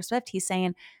complimenting Taylor Swift. He's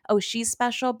saying, oh, she's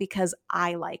special because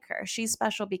I like her. She's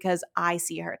special because I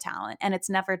see her talent. And it's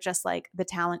never just like the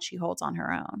talent she holds on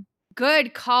her own.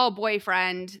 Good call,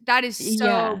 boyfriend. That is so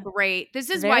Yeah. great. This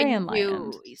is Very why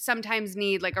enlightened. you sometimes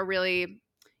need like a really,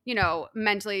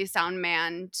 mentally sound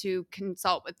man to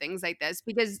consult with things like this,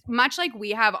 because much like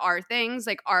we have our things,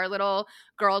 like our little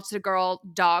girl to girl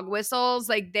dog whistles,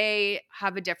 like they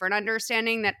have a different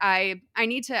understanding that I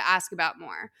need to ask about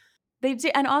more. They do.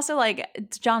 And also, like,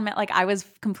 John, like, I was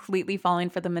completely falling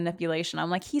for the manipulation. I'm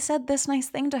like, he said this nice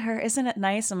thing to her. Isn't it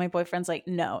nice? And my boyfriend's like,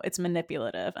 no, it's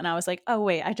manipulative. And I was like, oh,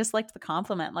 wait, I just liked the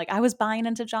compliment. Like, I was buying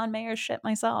into John Mayer's shit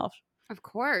myself. Of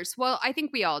course. Well, I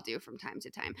think we all do from time to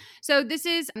time. So this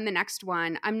is the next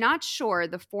one. I'm not sure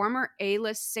the former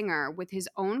A-list singer with his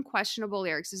own questionable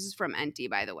lyrics, this is from Enty,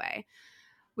 by the way,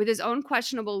 with his own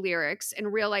questionable lyrics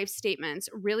and real life statements,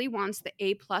 really wants the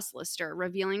A-plus lister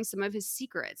revealing some of his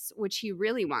secrets, which he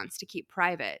really wants to keep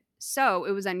private. So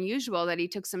it was unusual that he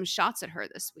took some shots at her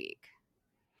this week.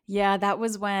 Yeah, that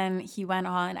was when he went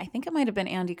on, I think it might have been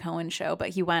Andy Cohen's show,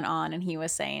 but he went on and he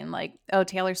was saying like, oh,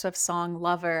 Taylor Swift's song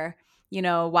Lover,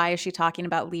 why is she talking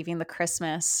about leaving the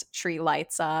Christmas tree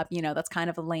lights up? That's kind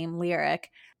of a lame lyric.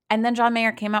 And then John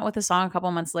Mayer came out with a song a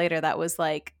couple months later that was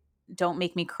like, don't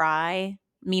make me cry,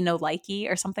 me no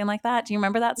likey or something like that. Do you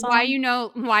remember that song? Why you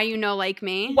know like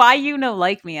me? Why you know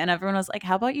like me? And everyone was like,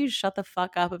 how about you shut the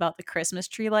fuck up about the Christmas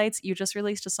tree lights? You just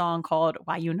released a song called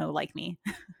Why You Know Like Me.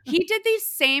 He did the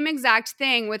same exact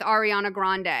thing with Ariana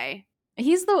Grande.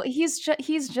 He's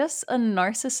just a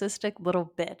narcissistic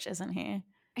little bitch, isn't he?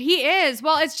 He is.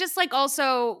 Well, it's just like,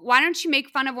 also, why don't you make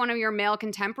fun of one of your male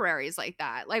contemporaries like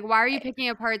that? Like, why are you picking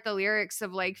apart the lyrics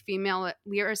of like female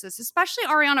lyricists, especially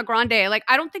Ariana Grande? Like,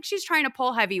 I don't think she's trying to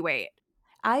pull heavyweight.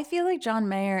 I feel like John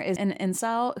Mayer is an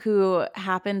incel who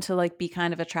happened to like be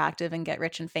kind of attractive and get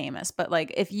rich and famous. But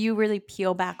like, if you really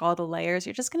peel back all the layers,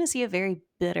 you're just going to see a very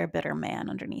bitter, bitter man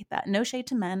underneath that. No shade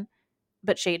to men,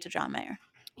 but shade to John Mayer.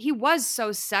 He was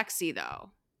so sexy,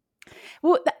 though.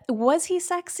 Well, was he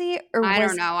sexy or I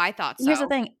don't know. I thought so. Here's the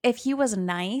thing. If he was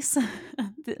nice,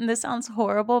 and this sounds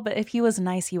horrible, but if he was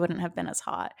nice, he wouldn't have been as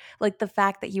hot. Like the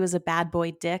fact that he was a bad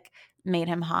boy dick made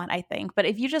him hot, I think. But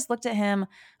if you just looked at him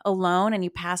alone and you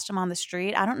passed him on the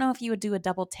street, I don't know if you would do a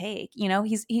double take.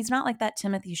 He's not like that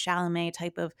Timothée Chalamet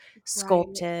type of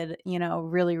sculpted,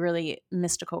 really, really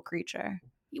mystical creature.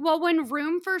 Well, when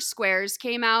Room for Squares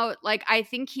came out, like I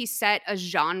think he set a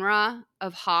genre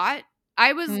of hot.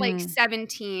 I was like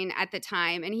 17 at the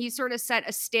time, and he sort of set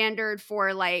a standard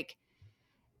for like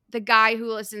the guy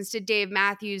who listens to Dave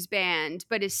Matthews Band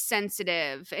but is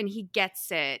sensitive and he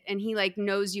gets it and he like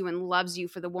knows you and loves you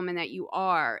for the woman that you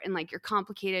are and like your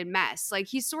complicated mess. Like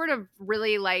he's sort of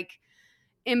really like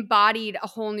embodied a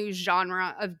whole new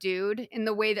genre of dude in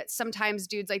the way that sometimes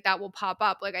dudes like that will pop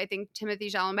up. Like I think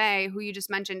Timothée Chalamet, who you just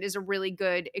mentioned, is a really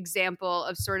good example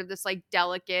of sort of this like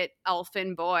delicate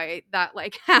elfin boy that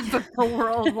like half of the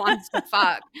world wants to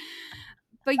fuck.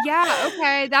 But yeah,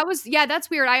 okay, that's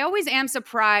weird. I always am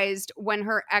surprised when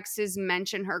her exes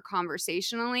mention her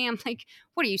conversationally. I'm like,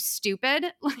 what are you, stupid?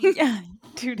 Like, yeah,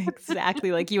 dude,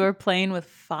 exactly. Like you are playing with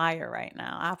fire right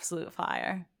now. Absolute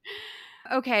fire.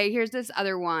 Okay, here's this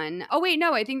other one. Oh, wait,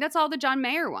 no, I think that's all the John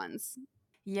Mayer ones.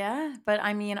 Yeah, but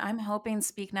I mean, I'm hoping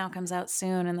Speak Now comes out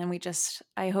soon. And then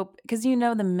I hope, because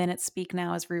the minute Speak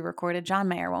Now is re-recorded, John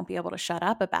Mayer won't be able to shut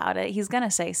up about it. He's going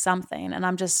to say something. And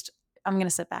I'm going to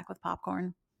sit back with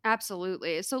popcorn.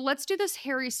 Absolutely. So let's do this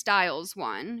Harry Styles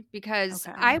one because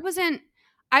Okay. I wasn't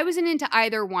into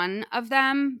either one of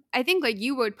them. I think like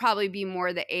you would probably be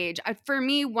more the age. For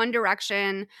me, One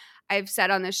Direction, I've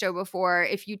said on the show before,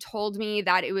 if you told me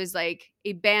that it was like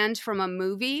a band from a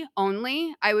movie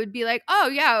only, I would be like, oh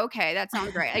yeah, okay, that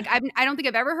sounds great. Like I don't think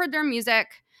I've ever heard their music.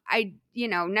 I,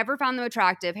 never found them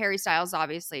attractive. Harry Styles,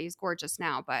 obviously, he's gorgeous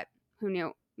now, but who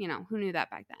knew that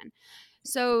back then?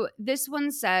 So this one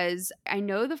says, I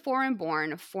know the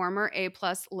foreign-born former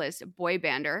A-plus list boy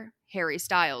bander, Harry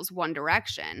Styles, One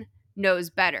Direction, knows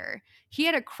better. He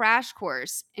had a crash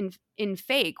course in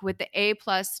fake with the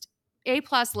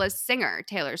A-plus list singer,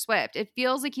 Taylor Swift. It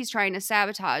feels like he's trying to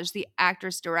sabotage the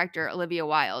actress-director Olivia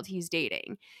Wilde he's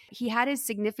dating. He had his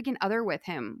significant other with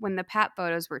him when the pap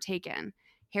photos were taken.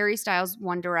 Harry Styles,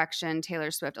 One Direction,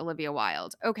 Taylor Swift, Olivia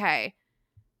Wilde. Okay.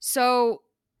 So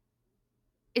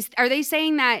are they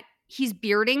saying that he's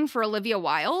bearding for Olivia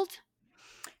Wilde?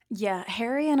 Yeah,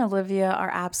 Harry and Olivia are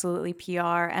absolutely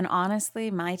PR. And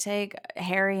honestly, my take,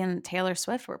 Harry and Taylor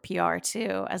Swift were PR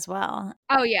too, as well.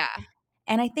 Oh, yeah.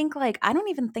 And I think, like, I don't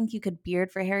even think you could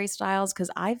beard for Harry Styles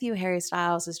because I view Harry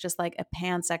Styles as just like a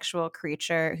pansexual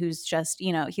creature who's just,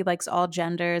 he likes all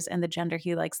genders and the gender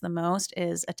he likes the most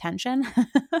is attention.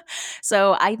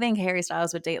 So I think Harry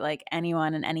Styles would date like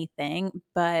anyone and anything.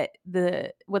 But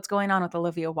what's going on with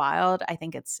Olivia Wilde, I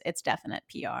think it's definite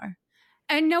PR.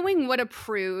 And knowing what a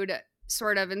prude,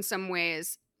 sort of in some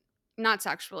ways, not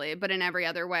sexually, but in every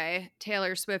other way,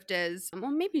 Taylor Swift is,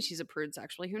 well, maybe she's a prude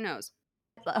sexually. Who knows?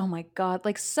 Oh my God,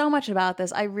 like so much about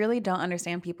this. I really don't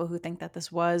understand people who think that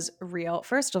this was real.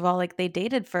 First of all, like they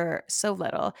dated for so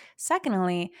little.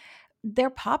 Secondly, their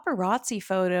paparazzi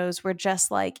photos were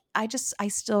just like, I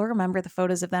still remember the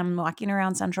photos of them walking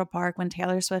around Central Park when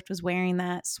Taylor Swift was wearing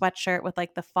that sweatshirt with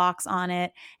like the fox on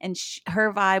it. And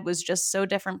her vibe was just so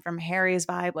different from Harry's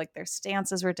vibe. Like their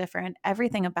stances were different,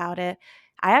 everything about it.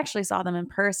 I actually saw them in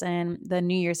person the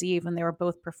New Year's Eve when they were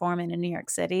both performing in New York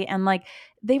City. And like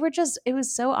they were just, it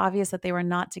was so obvious that they were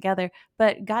not together.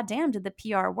 But goddamn, did the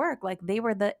PR work? Like they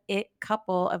were the it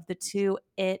couple of the two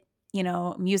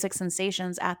music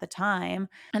sensations at the time.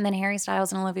 And then Harry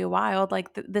Styles and Olivia Wilde, like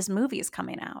this movie is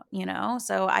coming out,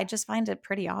 So I just find it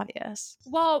pretty obvious.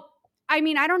 Well, I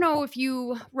mean, I don't know if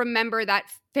you remember that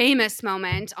famous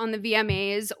moment on the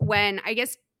VMAs when I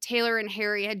guess Taylor and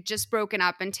Harry had just broken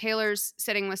up and Taylor's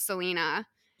sitting with Selena.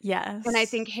 Yes. And I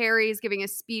think Harry's giving a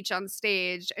speech on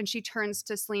stage and she turns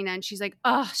to Selena and she's like,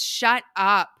 "Oh, shut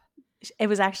up." It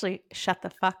was actually shut the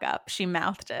fuck up. She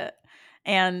mouthed it.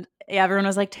 And everyone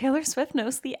was like, Taylor Swift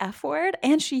knows the F word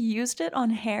and she used it on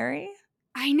Harry.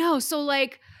 I know. So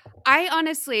like, I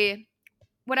honestly,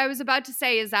 what I was about to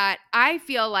say is that I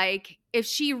feel like if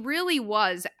she really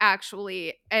was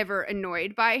actually ever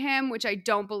annoyed by him, which I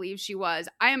don't believe she was,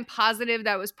 I am positive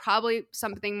that was probably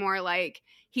something more like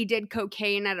he did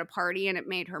cocaine at a party and it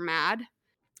made her mad.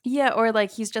 Yeah, or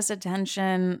like he's just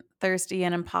attention thirsty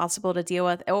and impossible to deal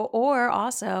with. Or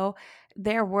also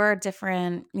there were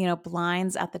different,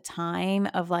 blinds at the time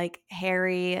of like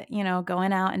Harry,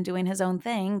 going out and doing his own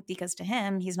thing because to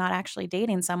him, he's not actually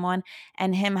dating someone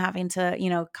and him having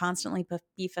to, constantly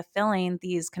be fulfilling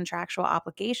these contractual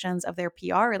obligations of their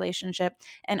PR relationship.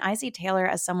 And I see Taylor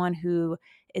as someone who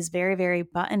is very, very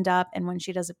buttoned up. And when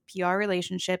she does a PR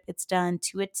relationship, it's done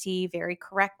to a T very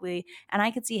correctly. And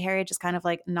I could see Harry just kind of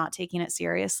like not taking it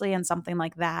seriously and something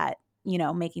like that,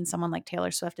 making someone like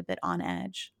Taylor Swift a bit on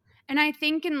edge. And I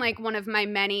think in like one of my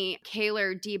many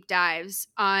Taylor deep dives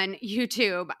on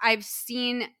YouTube, I've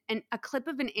seen a clip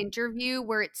of an interview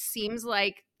where it seems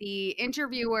like the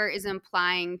interviewer is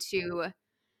implying to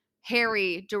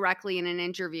Harry directly in an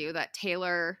interview that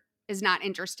Taylor is not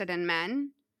interested in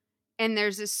men. And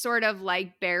there's this sort of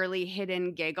like barely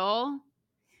hidden giggle.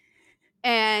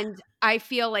 And I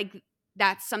feel like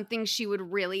that's something she would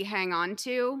really hang on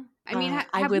to. I mean,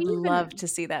 I would love to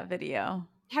see that video.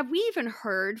 Have we even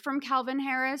heard from Calvin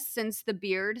Harris since the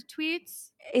beard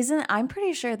tweets? I'm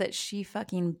pretty sure that she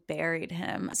fucking buried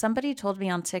him. Somebody told me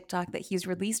on TikTok that he's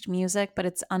released music, but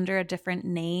it's under a different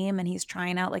name and he's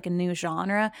trying out like a new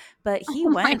genre. But he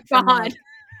went from like,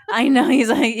 I know he's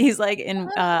like in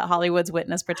Hollywood's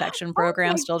witness protection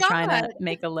program, still trying to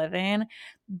make a living.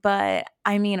 But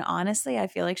I mean, honestly, I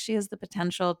feel like she has the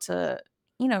potential to,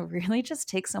 really just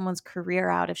take someone's career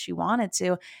out if she wanted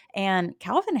to. And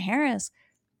Calvin Harris,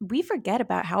 we forget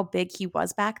about how big he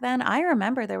was back then. I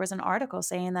remember there was an article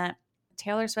saying that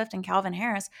Taylor Swift and Calvin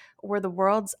Harris were the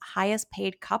world's highest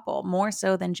paid couple, more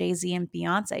so than Jay-Z and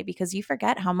Beyonce, because you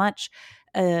forget how much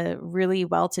a really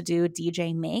well-to-do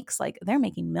DJ makes. Like they're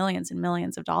making millions and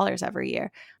millions of dollars every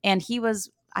year. And he was,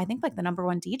 I think, like the number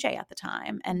one DJ at the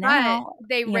time. And now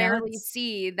they rarely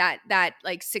see that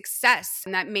like success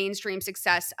and that mainstream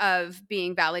success of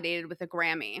being validated with a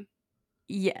Grammy.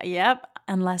 Yeah, yep.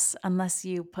 Unless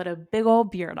you put a big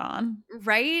old beard on.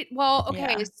 Right? Well,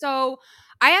 okay. Yeah. So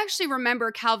I actually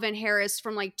remember Calvin Harris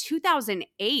from like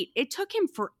 2008. It took him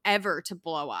forever to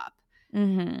blow up.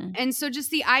 Mm-hmm. And so just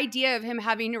the idea of him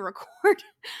having to record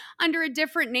under a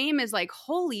different name is like,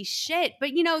 holy shit.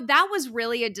 But that was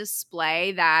really a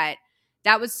display that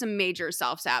was some major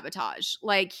self-sabotage.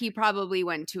 Like he probably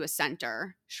went to a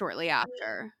center shortly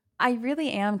after. I really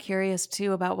am curious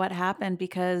too about what happened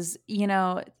because,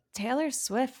 Taylor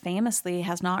Swift famously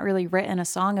has not really written a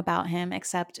song about him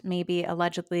except maybe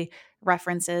allegedly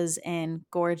references in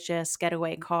Gorgeous,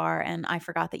 Getaway Car, and I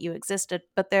Forgot That You Existed.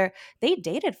 But they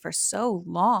dated for so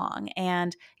long.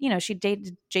 And, she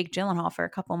dated Jake Gyllenhaal for a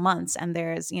couple months, and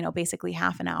there's, basically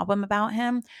half an album about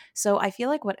him. So I feel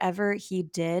like whatever he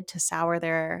did to sour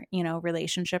their,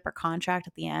 relationship or contract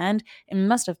at the end, it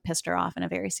must have pissed her off in a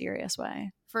very serious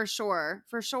way. For sure.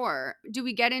 For sure. Do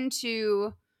we get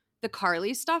into the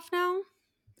Carly stuff now?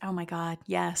 Oh my God,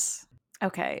 yes.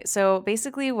 Okay, so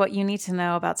basically what you need to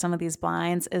know about some of these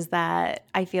blinds is that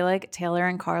I feel like Taylor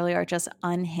and Carly are just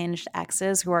unhinged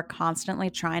exes who are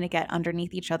constantly trying to get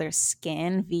underneath each other's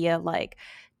skin via like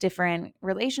different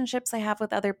relationships they have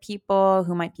with other people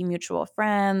who might be mutual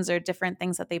friends or different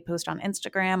things that they post on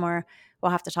Instagram, or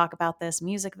we'll have to talk about this,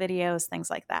 music videos, things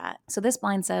like that. So this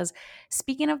blind says,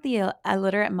 speaking of the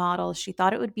illiterate model, she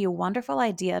thought it would be a wonderful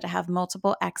idea to have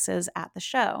multiple exes at the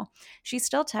show. She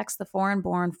still texts the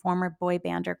foreign-born former boy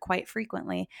bander quite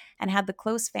frequently and had the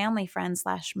close family friend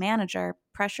 / manager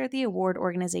pressure the award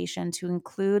organization to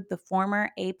include the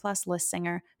former A-plus list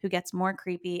singer who gets more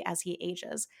creepy as he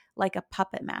ages, like a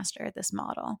puppet master, this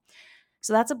model.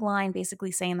 So that's a blind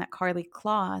basically saying that Karlie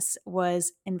Kloss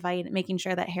was invited, making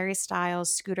sure that Harry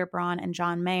Styles, Scooter Braun, and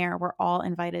John Mayer were all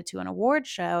invited to an award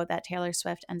show that Taylor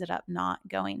Swift ended up not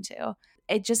going to.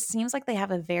 It just seems like they have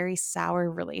a very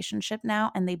sour relationship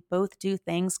now, and they both do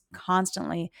things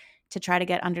constantly to try to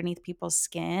get underneath people's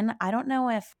skin. I don't know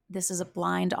if this is a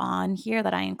blind on here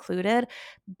that I included,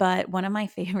 but one of my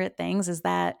favorite things is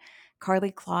that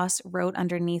Karlie Kloss wrote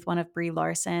underneath one of Brie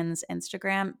Larson's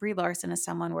Instagram. Brie Larson is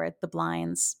someone where the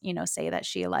blinds, say that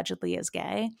she allegedly is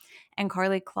gay. And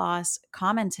Karlie Kloss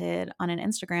commented on an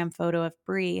Instagram photo of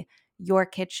Brie, "Your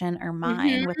kitchen or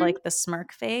mine," with like the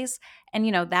smirk face. And,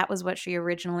 that was what she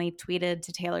originally tweeted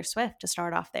to Taylor Swift to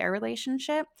start off their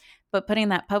relationship. But putting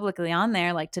that publicly on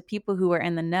there, like to people who were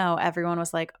in the know, everyone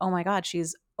was like, oh my God,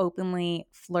 she's openly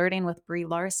flirting with Brie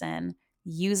Larson,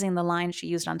 using the line she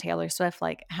used on Taylor Swift.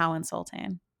 Like, how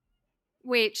insulting.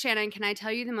 Wait, Shannon, can I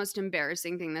tell you the most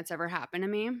embarrassing thing that's ever happened to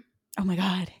me? Oh my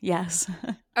God, yes.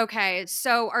 Okay,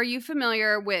 so are you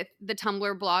familiar with the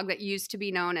Tumblr blog that used to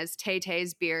be known as Tay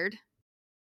Tay's Beard?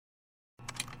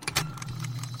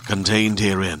 Contained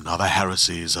herein are the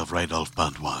heresies of Radolf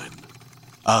Burntwine,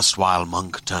 erstwhile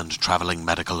monk turned traveling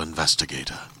medical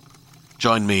investigator.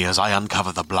 Join me as I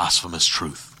uncover the blasphemous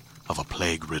truth of a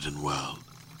plague-ridden world,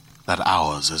 that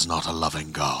ours is not a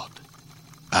loving God,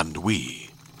 and we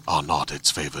are not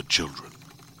its favored children.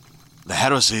 The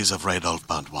heresies of Radolf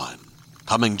Burntwine,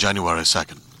 coming January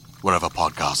 2nd, wherever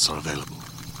podcasts are available.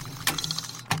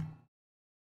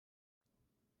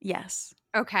 Yes.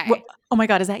 Okay. Oh my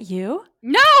God, is that you?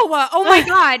 No! Oh my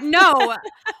God, no.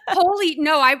 Holy,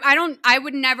 no, I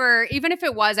would never, even if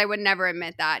it was, I would never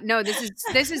admit that. No,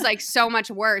 this is like so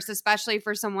much worse, especially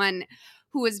for someone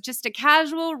who is just a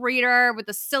casual reader with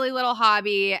a silly little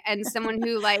hobby and someone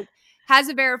who like has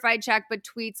a verified check but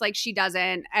tweets like she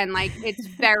doesn't. And like, it's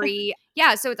very,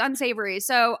 so it's unsavory.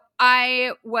 So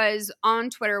I was on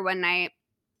Twitter one night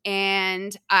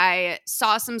and I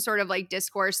saw some sort of like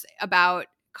discourse about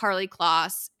Karlie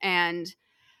Kloss and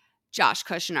Josh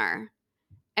Kushner.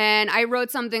 And I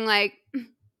wrote something like,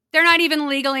 they're not even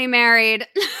legally married.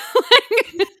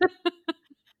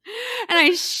 And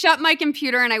I shut my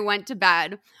computer and I went to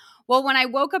bed. Well, when I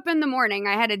woke up in the morning,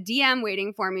 I had a DM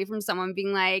waiting for me from someone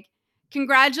being like,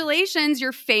 congratulations,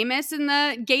 you're famous in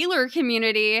the Gaylor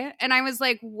community. And I was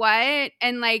like, what?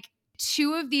 And like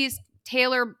two of these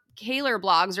Kaylor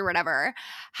blogs or whatever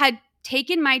had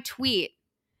taken my tweet.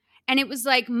 And it was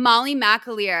like Molly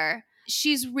McAleer.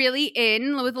 She's really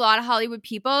in with a lot of Hollywood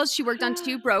people. She worked on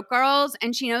Two Broke Girls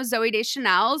and she knows Zooey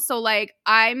Deschanel. So like,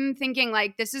 I'm thinking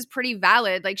like, this is pretty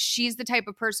valid. Like she's the type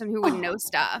of person who would know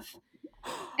stuff.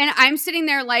 And I'm sitting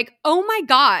there like, oh my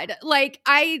God,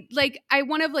 I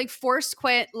want to like force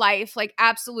quit life. Like,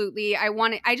 absolutely. I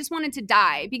just wanted to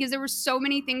die because there were so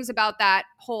many things about that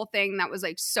whole thing that was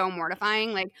like so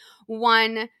mortifying. Like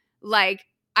one, like,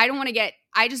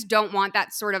 I just don't want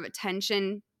that sort of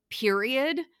attention,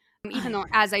 period. Even though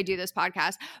as I do this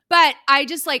podcast, but I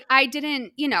just like, I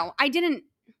don't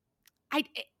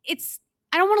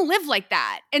want to live like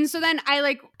that. And so then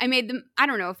I made them, I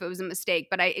don't know if it was a mistake,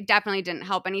 but it definitely didn't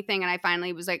help anything. And I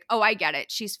finally was like, oh, I get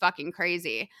it. She's fucking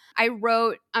crazy. I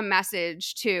wrote a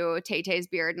message to Tay Tay's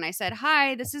Beard and I said,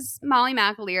 hi, this is Molly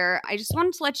McAleer. I just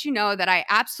wanted to let you know that I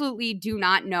absolutely do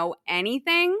not know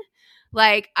anything.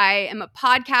 Like, I am a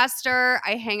podcaster.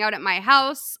 I hang out at my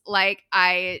house. Like,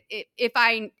 if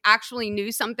I actually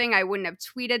knew something, I wouldn't have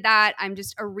tweeted that. I'm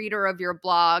just a reader of your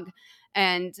blog.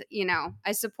 And, you know,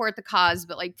 I support the cause,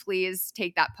 but like, please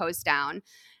take that post down.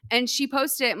 And she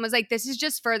posted it and was like, this is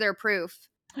just further proof.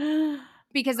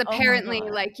 Because apparently,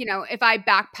 like, you know, if I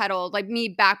backpedaled, like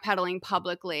me backpedaling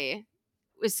publicly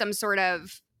was some sort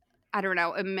of, I don't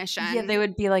know, admission. Yeah, they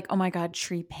would be like, oh my God,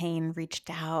 Tree Payne reached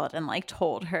out and like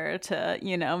told her to,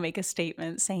 you know, make a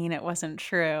statement saying it wasn't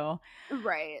true.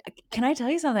 Right. Can I tell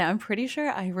you something? I'm pretty sure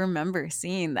I remember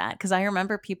seeing that because I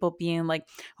remember people being like,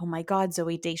 oh my God,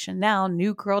 Zooey Deschanel,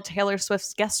 new girl Taylor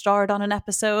Swift's guest starred on an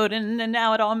episode and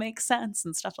now it all makes sense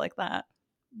and stuff like that.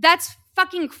 That's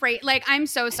fucking crazy. Like, I'm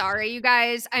so sorry, you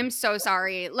guys. I'm so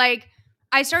sorry. Like,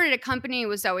 I started a company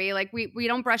with Zoe. Like, we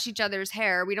don't brush each other's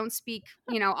hair. We don't speak,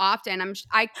 you know, often.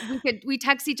 We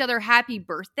text each other happy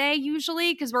birthday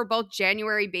usually because we're both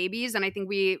January babies, and I think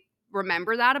we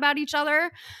remember that about each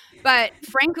other. But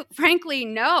frankly,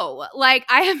 no. Like,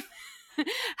 I have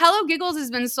Hello Giggles has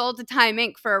been sold to Time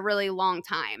Inc. for a really long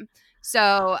time.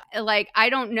 So, like, I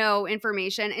don't know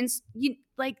information. And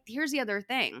here's the other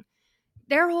thing.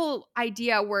 Their whole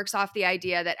idea works off the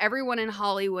idea that everyone in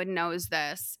Hollywood knows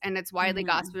this and it's widely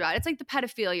gossiped about. It's like the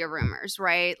pedophilia rumors,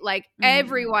 right? Like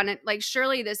everyone, like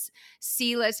surely this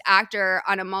C-list actor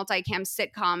on a multicam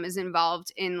sitcom is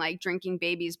involved in like drinking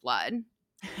baby's blood.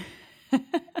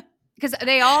 Because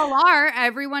they all are,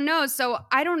 everyone knows. So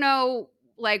I don't know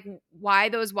like why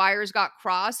those wires got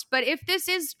crossed, but if this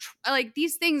is like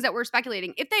these things that we're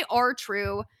speculating, if they are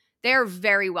true, they're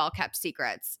very well kept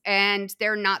secrets and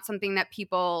they're not something that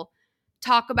people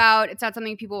talk about. It's not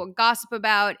something people would gossip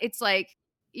about. It's like,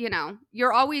 you know,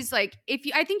 you're always like, if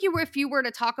you were to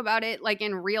talk about it like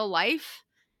in real life,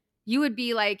 you would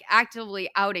be like actively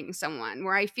outing someone,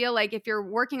 where I feel like if you're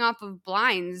working off of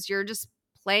blinds, you're just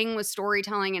playing with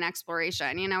storytelling and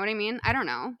exploration. You know what I mean? I don't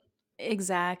know.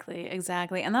 Exactly.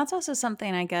 And that's also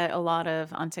something I get a lot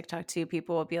of on TikTok too.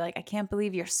 People will be like, I can't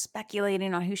believe you're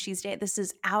speculating on who she's dating. This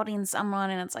is outing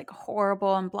someone and it's like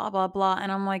horrible and blah, blah, blah.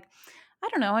 And I'm like, I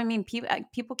don't know. I mean,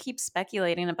 people keep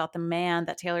speculating about the man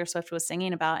that Taylor Swift was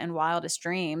singing about in Wildest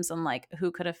Dreams and like who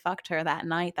could have fucked her that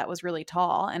night that was really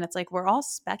tall. And it's like, we're all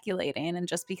speculating. And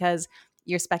just because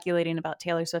you're speculating about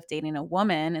Taylor Swift dating a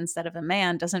woman instead of a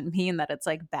man doesn't mean that it's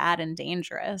like bad and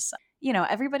dangerous. You know,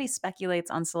 everybody speculates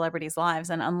on celebrities'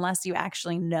 lives. And unless you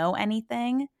actually know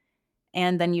anything,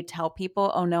 and then you tell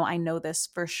people, oh no, I know this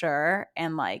for sure.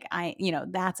 And like,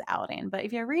 that's outing. But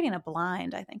if you're reading a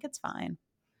blind, I think it's fine.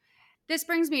 This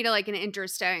brings me to like an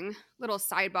interesting little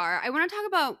sidebar. I want to talk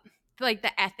about like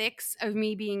the ethics of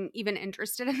me being even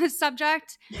interested in this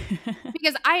subject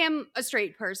because I am a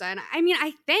straight person. I mean,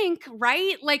 I think,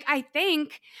 right? Like I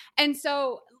think. And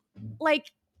so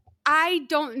like, I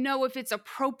don't know if it's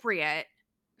appropriate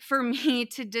for me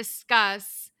to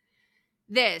discuss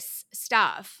this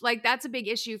stuff. Like that's a big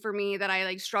issue for me that I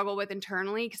like struggle with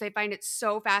internally because I find it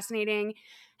so fascinating.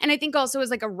 And I think also as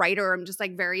like a writer, I'm just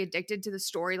like very addicted to the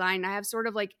storyline. I have sort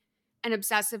of like an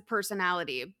obsessive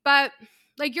personality. But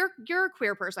like you're a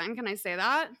queer person, can I say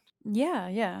that?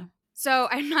 Yeah. So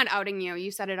I'm not outing you.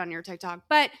 You said it on your TikTok.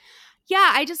 But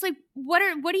yeah, I just like what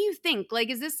do you think? Like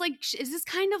is this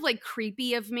kind of like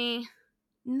creepy of me?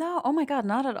 No, oh my God,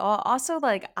 not at all. Also,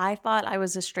 like, I thought I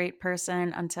was a straight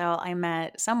person until I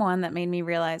met someone that made me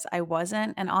realize I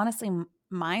wasn't. And honestly,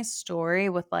 my story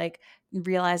with like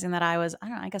realizing that I was, I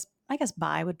don't know, I guess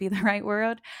bi would be the right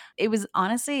word. It was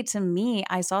honestly, to me,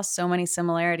 I saw so many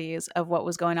similarities of what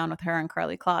was going on with her and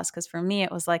Karlie Kloss. Because for me,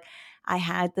 it was like I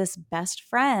had this best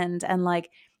friend and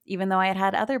like, even though I had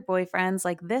had other boyfriends,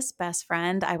 like this best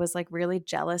friend, I was like really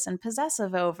jealous and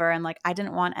possessive over. And like, I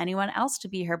didn't want anyone else to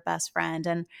be her best friend.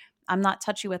 And I'm not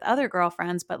touchy with other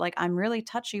girlfriends, but like, I'm really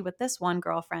touchy with this one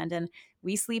girlfriend. And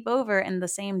we sleep over in the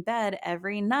same bed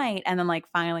every night. And then like,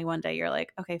 finally one day you're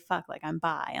like, okay, fuck, like I'm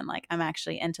bi and like, I'm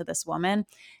actually into this woman.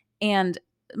 And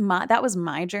that was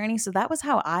my journey. So that was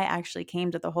how I actually came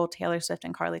to the whole Taylor Swift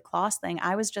and Karlie Kloss thing.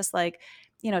 I was just like,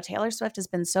 Taylor Swift has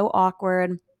been so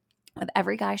awkward with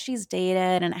every guy she's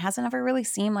dated, and it hasn't ever really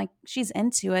seemed like she's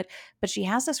into it, but she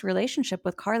has this relationship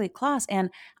with Karlie Kloss, and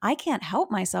I can't help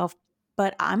myself,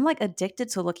 but I'm like addicted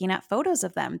to looking at photos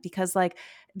of them because like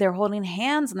they're holding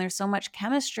hands and there's so much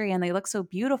chemistry and they look so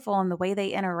beautiful and the way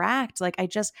they interact. Like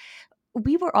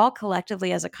we were all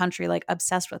collectively as a country like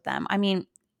obsessed with them. I mean,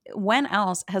 when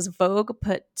else has Vogue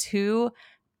put two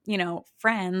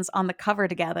friends on the cover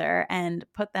together and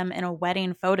put them in a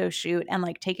wedding photo shoot and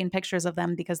like taking pictures of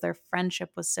them because their friendship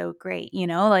was so great,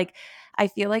 like I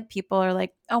feel like people are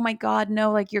like, oh my God,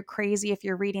 no, like you're crazy if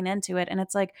you're reading into it. And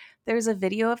it's like, there's a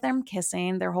video of them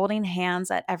kissing, they're holding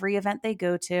hands at every event they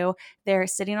go to, they're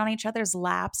sitting on each other's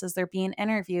laps as they're being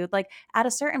interviewed. Like at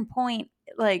a certain point,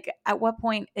 like at what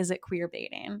point is it queer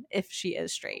baiting if she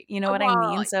is straight? You know what I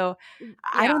mean? So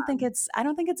I yeah. don't think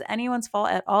it's anyone's fault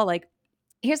at all. Like,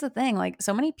 here's the thing, like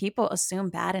so many people assume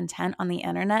bad intent on the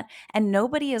internet and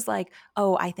nobody is like,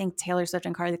 oh, I think Taylor Swift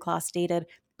and Karlie Kloss dated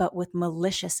but with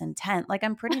malicious intent. Like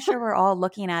I'm pretty sure we're all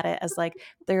looking at it as like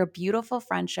they're a beautiful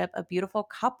friendship, a beautiful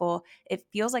couple. It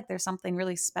feels like there's something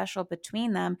really special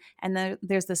between them, and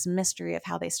there's this mystery of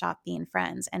how they stop being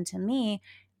friends. And to me,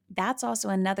 that's also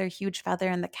another huge feather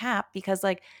in the cap because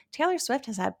like Taylor Swift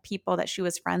has had people that she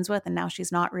was friends with and now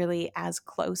she's not really as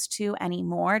close to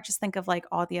anymore. Just think of like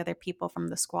all the other people from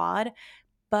the squad.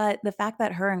 But the fact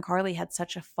that her and Karlie had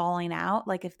such a falling out,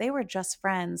 like if they were just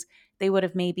friends, they would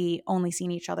have maybe only seen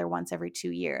each other once every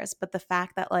 2 years. But the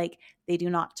fact that like they do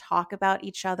not talk about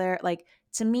each other, like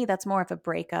to me, that's more of a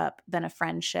breakup than a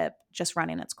friendship just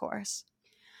running its course.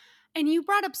 And you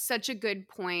brought up such a good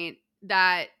point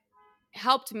that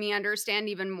helped me understand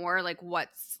even more like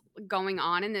what's going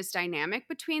on in this dynamic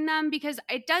between them, because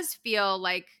it does feel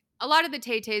like a lot of the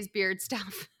Tay-Tay's beard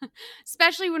stuff,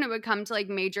 especially when it would come to like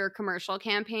major commercial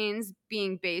campaigns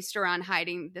being based around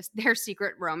hiding their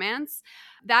secret romance,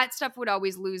 that stuff would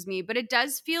always lose me. But it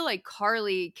does feel like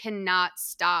Karlie cannot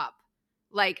stop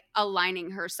like aligning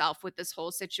herself with this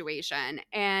whole situation.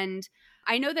 And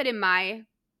I know that in my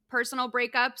personal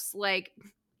breakups, like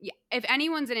if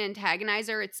anyone's an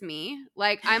antagonizer, it's me.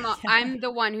 Like I'm the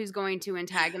one who's going to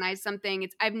antagonize something.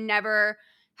 I've never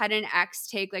had an ex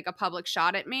take like a public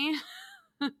shot at me.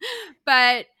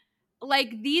 But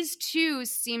like these two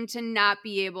seem to not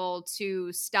be able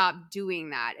to stop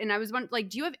doing that. And I was wondering, like,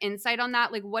 do you have insight on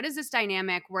that? Like, what is this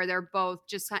dynamic where they're both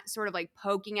just sort of like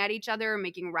poking at each other and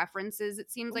making references?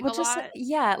 It seems like a lot.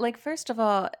 Yeah, like first of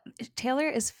all, Taylor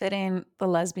is fitting the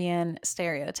lesbian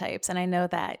stereotypes, and I know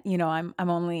that I'm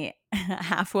only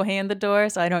halfway in the door,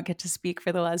 so I don't get to speak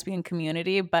for the lesbian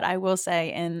community. But I will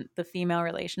say, in the female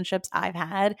relationships I've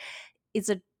had, it's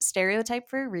a stereotype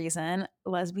for a reason.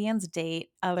 Lesbians date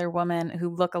other women who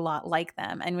look a lot like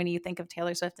them. And when you think of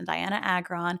Taylor Swift and Diana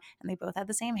Agron, and they both had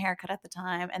the same haircut at the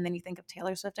time, and then you think of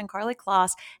Taylor Swift and Karlie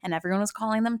Kloss, and everyone was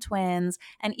calling them twins,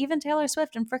 and even Taylor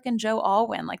Swift and frickin' Joe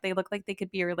Alwyn, like they look like they could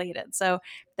be related. So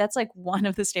that's like one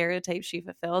of the stereotypes she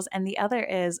fulfills. And the other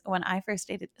is when I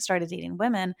first started dating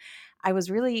women, I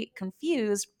was really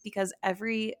confused because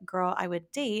every girl I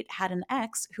would date had an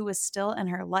ex who was still in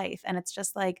her life. And it's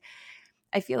just like,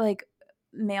 I feel like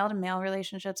male to male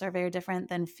relationships are very different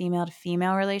than female to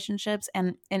female relationships.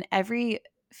 And in every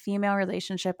female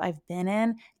relationship I've been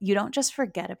in, you don't just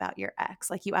forget about your ex.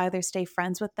 Like you either stay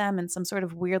friends with them in some sort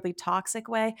of weirdly toxic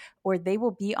way, or they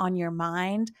will be on your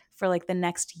mind for like the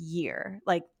next year.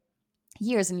 Like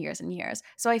years and years and years.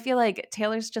 So I feel like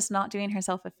Taylor's just not doing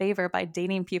herself a favor by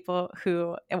dating people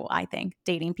who, well, I think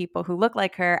dating people who look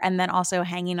like her and then also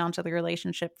hanging on to the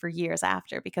relationship for years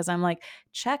after, because I'm like,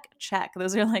 check.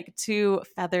 Those are like two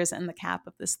feathers in the cap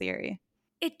of this theory.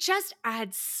 It just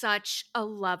adds such a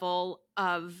level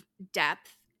of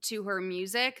depth to her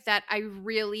music that I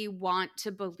really want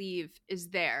to believe is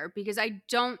there, because I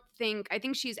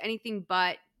think she's anything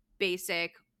but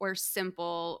basic or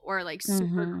simple or like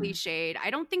super cliched.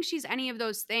 I don't think she's any of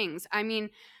those things. I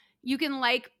mean, you can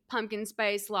like pumpkin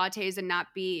spice lattes and not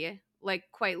be like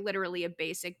quite literally a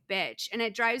basic bitch. And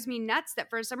it drives me nuts that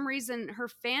for some reason her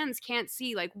fans can't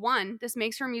see, like, one, this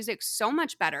makes her music so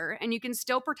much better and you can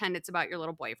still pretend it's about your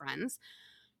little boyfriends.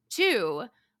 Two,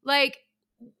 like,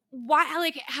 why,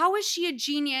 like, how is she a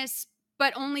genius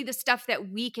but only the stuff that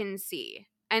we can see?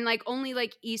 And like only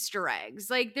like Easter eggs.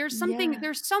 Like there's something,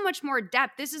 there's so much more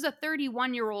depth. This is a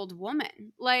 31-year-old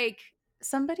woman. Like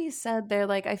somebody said they're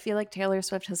like, I feel like Taylor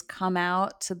Swift has come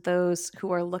out to those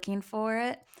who are looking for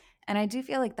it. And I do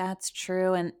feel like that's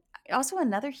true. And also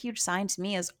another huge sign to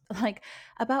me is like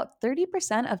about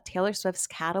 30% of Taylor Swift's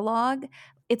catalog,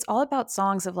 it's all about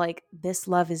songs of like, this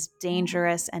love is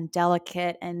dangerous and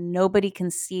delicate and nobody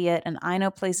can see it. And I know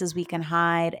places we can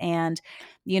hide. And,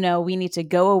 we need to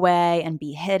go away and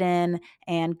be hidden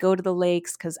and go to the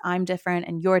lakes because I'm different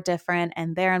and you're different.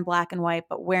 And they're in black and white,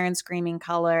 but we're in screaming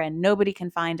color and nobody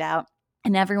can find out.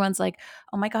 And everyone's like,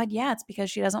 oh my God, yeah, it's because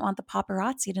she doesn't want the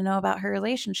paparazzi to know about her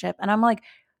relationship. And I'm like,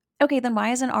 okay, then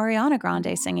why isn't Ariana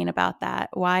Grande singing about that?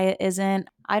 Why isn't,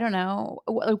 I don't know,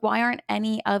 why aren't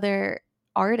any other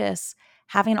artists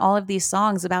having all of these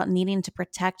songs about needing to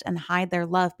protect and hide their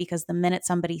love because the minute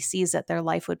somebody sees it, their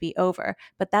life would be over.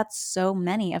 But that's so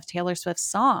many of Taylor Swift's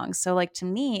songs. So like to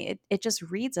me, it just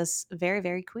reads as very,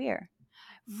 very queer.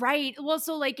 Right. Well,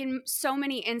 so like in so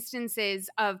many instances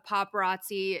of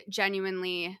paparazzi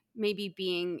genuinely maybe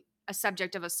being a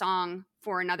subject of a song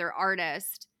for another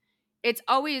artist, it's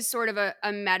always sort of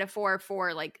a metaphor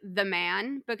for like the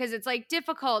man, because it's like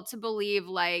difficult to believe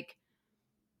that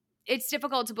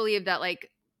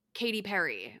like Katy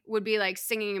Perry would be like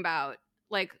singing about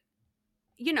like,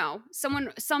 you know,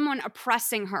 someone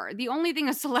oppressing her. The only thing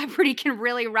a celebrity can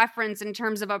really reference in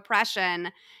terms of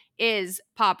oppression is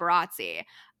paparazzi.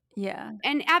 Yeah.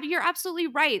 And you're absolutely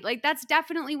right. Like that's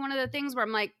definitely one of the things where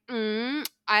I'm like,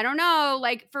 I don't know.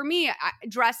 Like for me,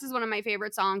 Dress is one of my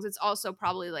favorite songs. It's also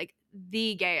probably like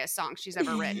the gayest song she's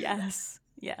ever written. Yes.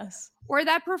 Or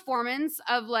that performance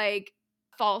of like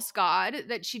False God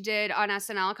that she did on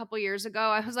SNL a couple years ago.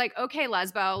 I was like, okay,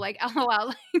 lesbo, like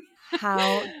LOL.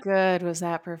 How good was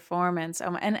that performance?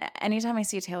 And anytime I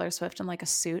see Taylor Swift in like a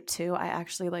suit too, I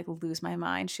actually like lose my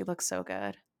mind. She looks so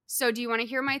good. So do you want to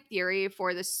hear my theory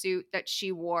for the suit that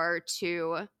she wore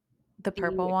to the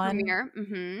purple one? Premiere?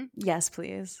 Mm-hmm. Yes,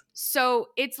 please. So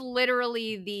it's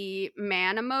literally the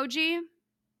man emoji.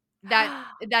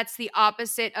 That's the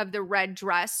opposite of the red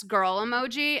dress girl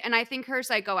emoji. And I think her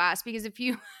psycho ass, because if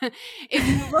you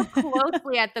look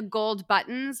closely at the gold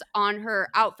buttons on her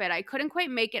outfit, I couldn't quite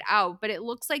make it out, but it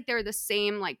looks like they're the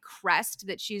same like crest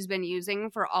that she's been using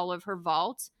for all of her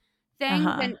vault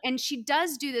things. And she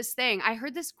does do this thing. I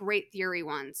heard this great theory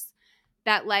once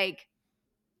that like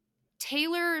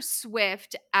Taylor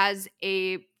Swift as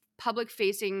a public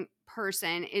facing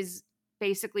person is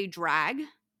basically drag.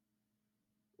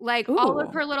 Like all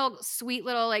of her little sweet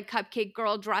little like cupcake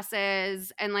girl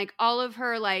dresses and like all of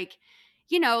her like,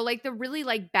 you know, like the really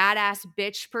like badass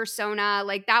bitch persona,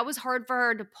 like that was hard for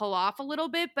her to pull off a little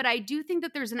bit. But I do think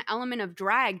that there's an element of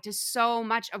drag to so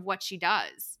much of what she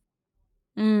does.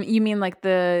 You mean like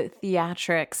the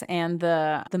theatrics and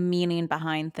the meaning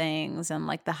behind things and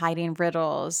like the hiding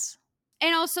riddles.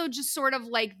 And also just sort of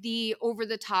like the over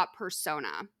the top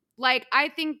persona. Like I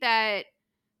think that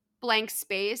Blank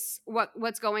Space,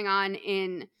 what's going on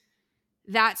in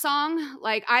that song,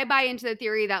 like I buy into the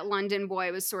theory that London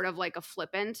Boy was sort of like a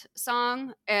flippant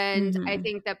song, and I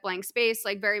think that Blank Space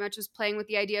like very much was playing with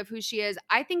the idea of who she is.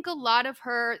 I think a lot of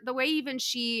her, the way even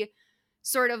she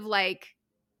sort of like,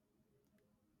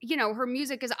 you know, her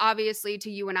music is obviously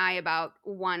to you and I about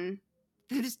one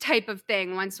this type of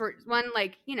thing, one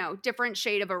like, you know, different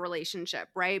shade of a relationship,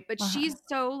 right? But she's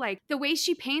so like, the way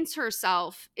she paints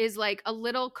herself is like a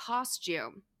little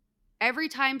costume. Every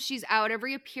time she's out,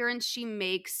 every appearance she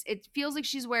makes, it feels like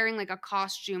she's wearing like a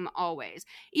costume always,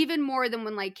 even more than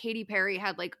when like Katy Perry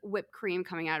had like whipped cream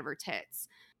coming out of her tits.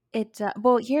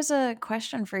 Well, here's a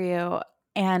question for you,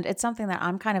 and it's something that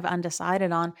I'm kind of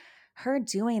undecided on. Her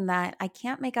doing that, I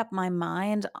can't make up my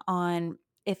mind on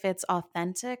if it's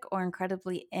authentic or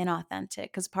incredibly inauthentic,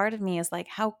 because part of me is like,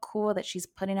 how cool that she's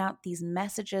putting out these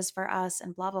messages for us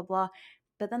and blah, blah, blah.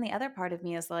 But then the other part of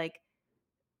me is like,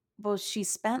 well, she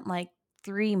spent like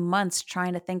 3 months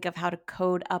trying to think of how to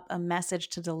code up a message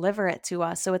to deliver it to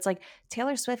us. So it's like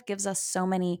Taylor Swift gives us so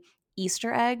many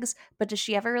Easter eggs, but does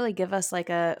she ever really give us like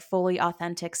a fully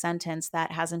authentic sentence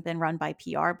that hasn't been run by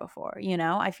PR before? You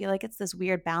know, I feel like it's this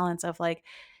weird balance of like,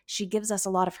 she gives us a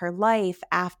lot of her life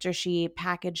after she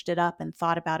packaged it up and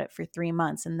thought about it for 3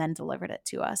 months and then delivered it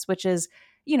to us, which is,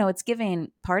 you know, it's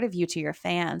giving part of you to your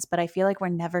fans, but I feel like we're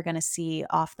never going to see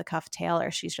off the cuff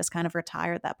Taylor. She's just kind of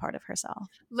retired that part of herself.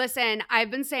 Listen,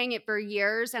 I've been saying it for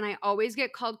years and I always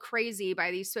get called crazy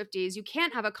by these Swifties. You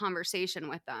can't have a conversation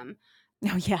with them.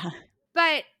 Oh, yeah.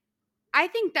 But I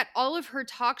think that all of her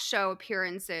talk show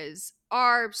appearances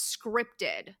are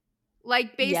scripted.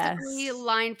 Like basically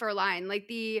line for line. Like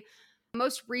the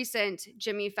most recent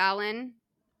Jimmy Fallon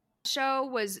show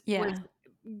was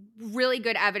really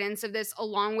good evidence of this,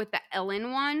 along with the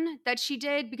Ellen one that she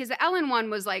did, because the Ellen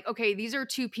one was like, okay, these are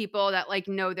two people that like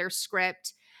know their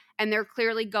script and they're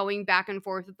clearly going back and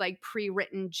forth with like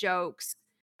pre-written jokes.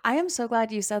 I am so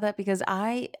glad you said that, because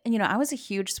I was a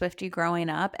huge Swiftie growing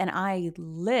up and I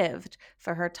lived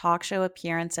for her talk show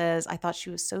appearances. I thought she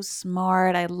was so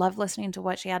smart. I loved listening to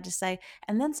what she had to say.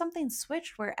 And then something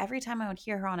switched where every time I would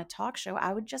hear her on a talk show,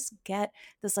 I would just get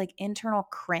this like internal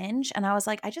cringe. And I was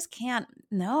like, I just can't,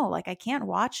 no, like I can't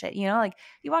watch it. You know, like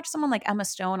you watch someone like Emma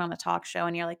Stone on a talk show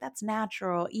and you're like, that's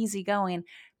natural, easygoing.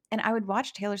 And I would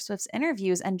watch Taylor Swift's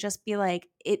interviews and just be like,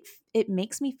 it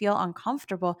makes me feel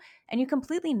uncomfortable. And you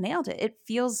completely nailed it. It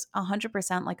feels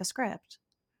 100% like a script.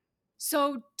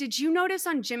 So did you notice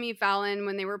on Jimmy Fallon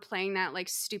when they were playing that like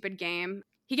stupid game?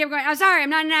 He kept going, I'm sorry, I'm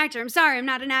not an actor. I'm sorry, I'm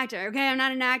not an actor. Okay, I'm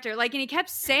not an actor. Like, and he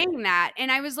kept saying that.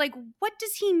 And I was like, what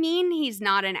does he mean he's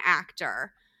not an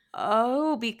actor?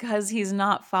 Oh, because he's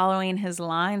not following his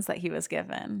lines that he was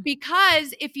given.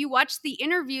 Because if you watch the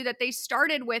interview that they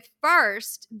started with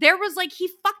first, there was like, he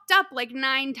fucked up like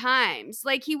 9 times.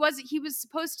 Like he was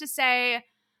supposed to say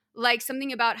like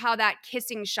something about how that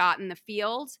kissing shot in the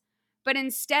field, but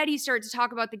instead he started to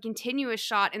talk about the continuous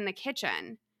shot in the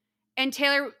kitchen. And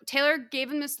Taylor gave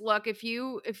him this look. If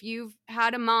you've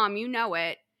had a mom, you know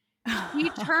it. He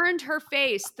turned her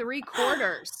face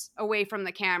 3/4 away from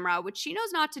the camera, which she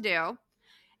knows not to do.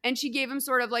 And she gave him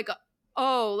sort of like,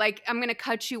 oh, like I'm going to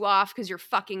cut you off because you're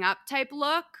fucking up type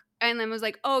look. And then was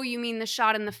like, oh, you mean the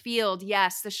shot in the field?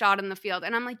 Yes, the shot in the field.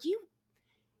 And I'm like,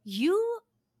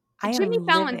 Jimmy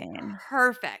Fallon's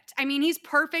perfect. I mean, he's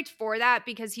perfect for that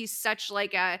because he's such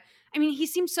like he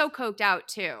seems so coked out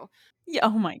too. Yeah,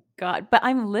 oh my God. But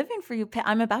I'm living for you.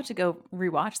 I'm about to go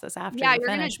rewatch this after we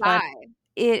finish. Gonna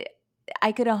die.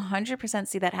 I could 100%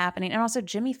 see that happening. And also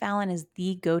Jimmy Fallon is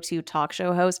the go-to talk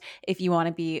show host if you want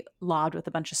to be lobbed with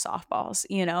a bunch of softballs,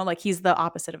 like he's the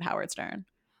opposite of Howard Stern.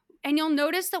 And you'll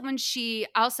notice that when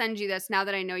I'll send you this now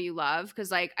that I know you love,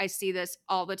 because like I see this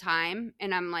all the time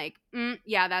and I'm like,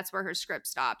 yeah, that's where her script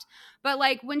stopped. But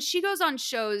like when she goes on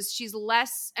shows, she's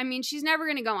never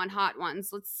going to go on Hot Ones.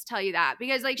 Let's tell you that,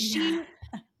 because like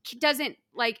she doesn't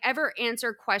like ever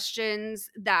answer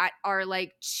questions that are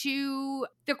like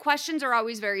the questions are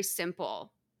always very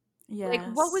simple. Yeah. Like,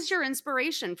 what was your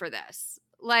inspiration for this?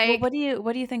 Like, well,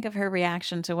 what do you think of her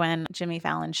reaction to when Jimmy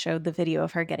Fallon showed the video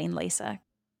of her getting LASIK?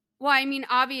 Well, I mean,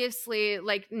 obviously,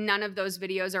 like none of those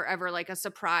videos are ever like a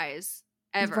surprise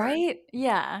ever. Right?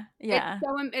 Yeah. Yeah.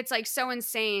 It's like so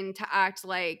insane to act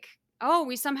like, oh,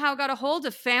 we somehow got a hold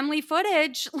of family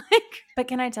footage. Like, but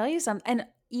can I tell you something? And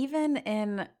even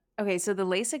in so the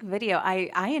LASIK video,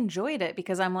 I enjoyed it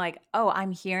because I'm like, oh,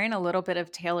 I'm hearing a little bit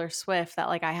of Taylor Swift that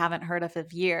like I haven't heard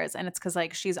of years. And it's because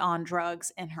like she's on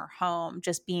drugs in her home,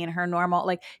 just being her normal,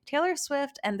 like Taylor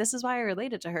Swift. And this is why I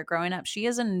related to her growing up. She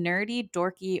is a nerdy,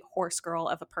 dorky horse girl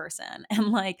of a person. And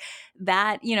like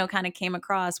that, kind of came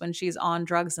across when she's on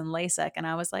drugs and LASIK. And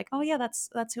I was like, oh yeah,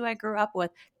 that's who I grew up with.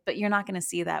 But you're not going to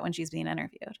see that when she's being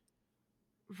interviewed.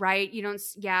 Right. You don't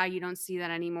see that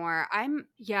anymore. I'm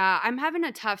having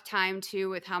a tough time too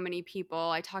with how many people,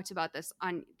 I talked about this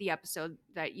on the episode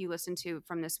that you listened to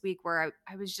from this week, where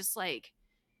I was just like,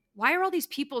 why are all these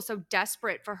people so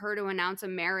desperate for her to announce a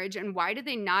marriage? And why do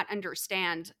they not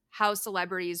understand how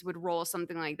celebrities would roll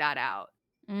something like that out?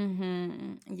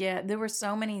 Mm-hmm. Yeah. There were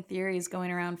so many theories going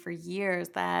around for years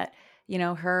that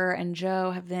her and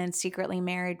Joe have been secretly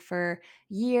married for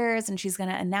years and she's going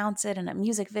to announce it in a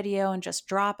music video and just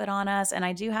drop it on us. And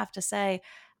I do have to say,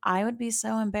 I would be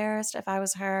so embarrassed if I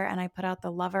was her and I put out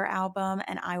the Lover album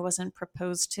and I wasn't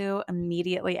proposed to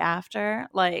immediately after.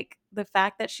 Like the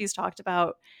fact that she's talked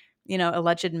about,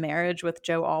 alleged marriage with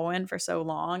Joe Alwyn for so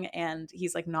long and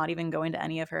he's like not even going to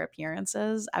any of her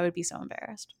appearances, I would be so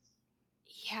embarrassed.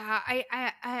 Yeah,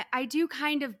 I do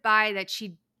kind of buy that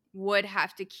she would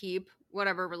have to keep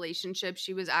whatever relationship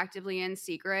she was actively in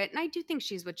secret. And I do think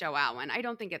she's with Joe Alwyn. I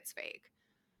don't think it's fake.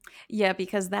 Yeah,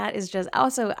 because that is just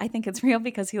also, I think it's real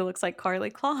because he looks like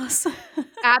Karlie Kloss.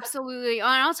 Absolutely. And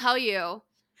I'll tell you,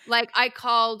 like I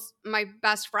called my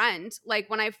best friend, like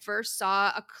when I first saw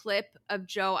a clip of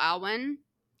Joe Alwyn,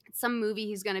 some movie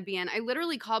he's going to be in, I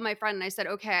literally called my friend and I said,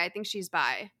 okay, I think she's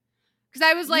bi. Because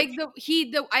I was like,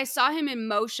 I saw him in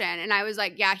motion and I was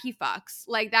like, yeah, he fucks.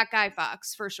 Like that guy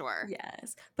fucks for sure.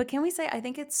 Yes. But can we say, I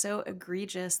think it's so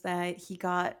egregious that he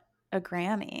got a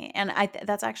Grammy. And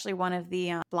that's actually one of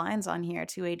the blinds on here,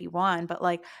 281. But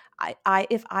like,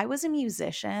 if I was a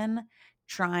musician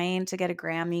trying to get a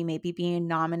Grammy, maybe being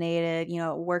nominated,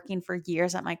 working for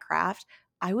years at my craft,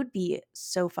 I would be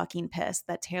so fucking pissed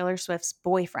that Taylor Swift's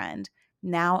boyfriend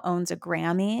now owns a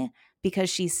Grammy because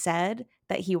she said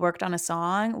that he worked on a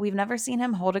song. We've never seen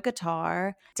him hold a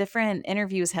guitar. Different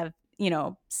interviews have,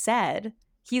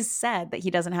 he's said that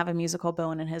he doesn't have a musical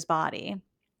bone in his body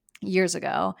years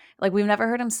ago. Like we've never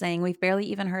heard him sing. We've barely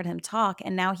even heard him talk.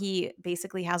 And now he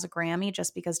basically has a Grammy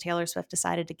just because Taylor Swift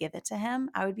decided to give it to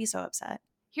him. I would be so upset.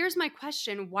 Here's my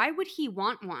question. Why would he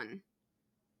want one?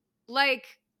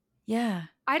 Like, yeah,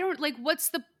 I don't like, what's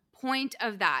the point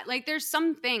of that? Like there's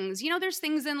some things, there's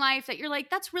things in life that you're like,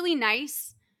 that's really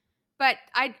nice, but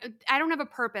I don't have a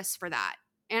purpose for that.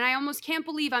 And I almost can't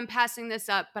believe I'm passing this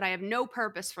up, but I have no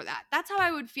purpose for that. That's how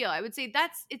I would feel. I would say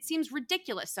it seems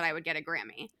ridiculous that I would get a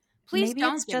Grammy. Please Maybe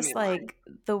don't it's give me just one. like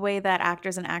the way that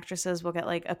actors and actresses will get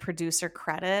like a producer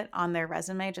credit on their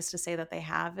resume just to say that they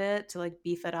have it to like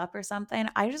beef it up or something.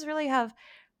 I just really have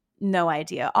no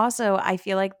idea. Also, I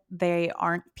feel like they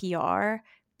aren't PR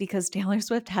because Taylor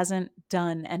Swift hasn't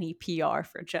done any PR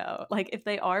for Joe. Like if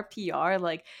they are PR,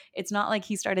 like it's not like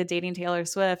he started dating Taylor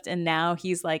Swift and now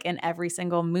he's like in every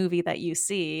single movie that you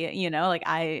see, like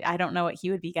I don't know what he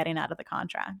would be getting out of the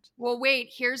contract. Well, wait,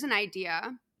 here's an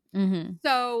idea. Mhm.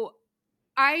 So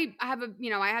I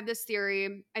have this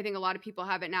theory. I think a lot of people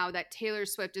have it now that Taylor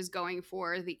Swift is going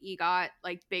for the EGOT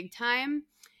like big time.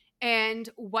 And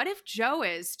what if Joe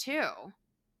is too?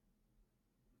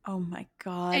 Oh my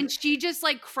god. And she just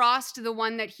like crossed the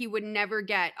one that he would never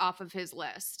get off of his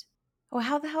list. Well,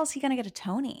 how the hell is he going to get a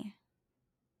Tony?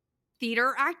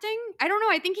 Theater acting? I don't know.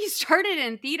 I think he started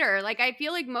in theater. Like I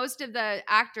feel like most of the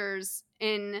actors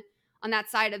on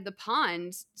that side of the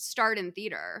pond start in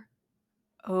theater.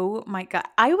 Oh my god.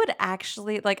 I would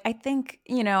actually like I think,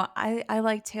 I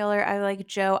like Taylor, I like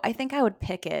Joe. I think I would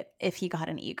pick it if he got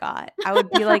an EGOT. I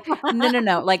would be like,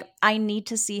 no. Like I need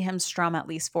to see him strum at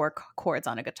least 4 chords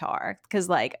on a guitar cuz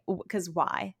why?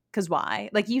 Cuz why?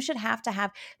 Like you should have to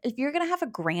have if you're going to have a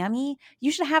Grammy,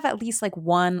 you should have at least like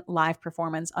one live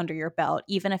performance under your belt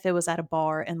even if it was at a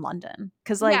bar in London.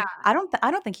 Cuz like Yeah. I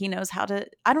don't think he knows I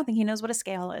don't think he knows what a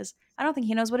scale is. I don't think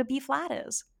he knows what a B flat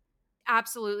is.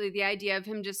 Absolutely. The idea of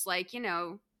him just like,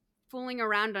 fooling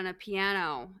around on a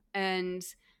piano and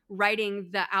writing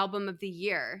the album of the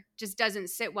year just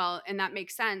doesn't sit well. And that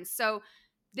makes sense. So,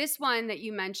 this one that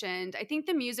you mentioned, I think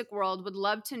the music world would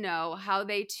love to know how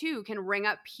they too can ring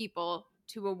up people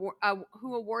to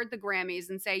who award the Grammys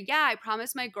and say, yeah, I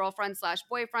promised my girlfriend /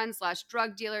 boyfriend /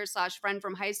 drug dealer / friend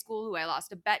from high school who I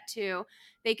lost a bet to,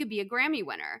 they could be a Grammy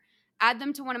winner. Add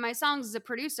them to one of my songs as a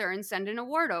producer and send an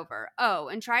award over. Oh,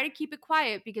 and try to keep it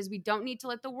quiet because we don't need to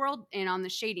let the world in on the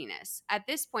shadiness. At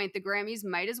this point, the Grammys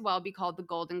might as well be called the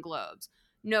Golden Globes.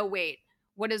 No, wait.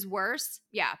 What is worse?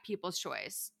 Yeah, People's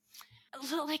Choice.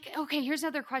 Like, okay, here's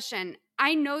another question.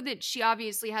 I know that she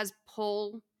obviously has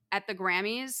pull at the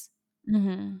Grammys,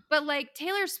 but like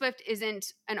Taylor Swift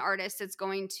isn't an artist that's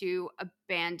going to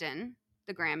abandon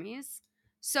the Grammys.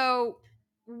 So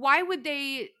why would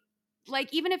they,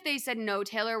 like, even if they said, no,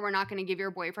 Taylor, we're not going to give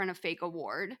your boyfriend a fake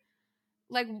award,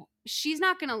 like she's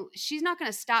not going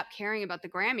to stop caring about the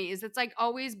Grammys. It's like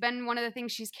always been one of the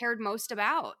things she's cared most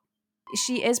about.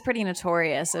 She is pretty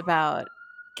notorious about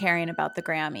caring about the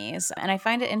Grammys. And I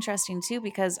find it interesting too,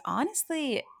 because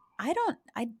honestly,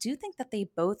 I do think that they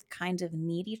both kind of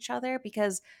need each other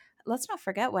because let's not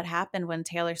forget what happened when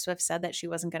Taylor Swift said that she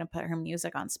wasn't going to put her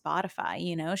music on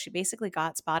Spotify. She basically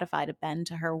got Spotify to bend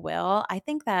to her will. I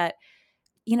think that,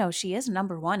 she is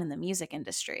number one in the music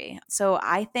industry. So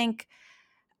I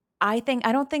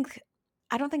don't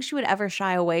think she would ever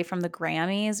shy away from the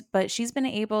Grammys, but she's been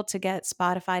able to get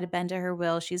Spotify to bend to her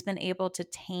will. She's been able to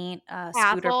taint Scooter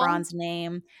Apple. Braun's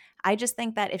name. I just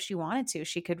think that if she wanted to,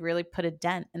 she could really put a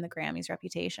dent in the Grammys'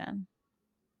 reputation.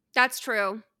 That's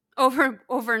true.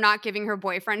 Over not giving her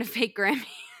boyfriend a fake Grammy.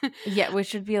 Yeah,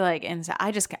 which would be like insane.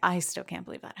 I still can't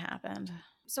believe that happened.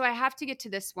 So I have to get to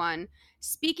this one.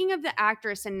 Speaking of the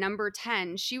actress in number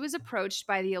 10, she was approached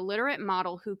by the illiterate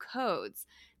model who codes.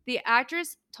 The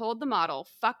actress told the model,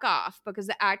 fuck off, because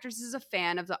the actress is a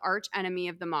fan of the arch enemy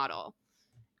of the model,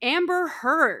 Amber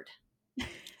Heard.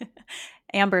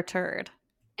 Amber Turd.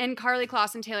 And Karlie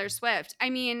Kloss and Taylor Swift. I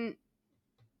mean,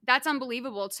 that's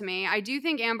unbelievable to me. I do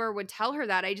think Amber would tell her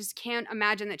that. I just can't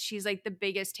imagine that she's like the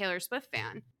biggest Taylor Swift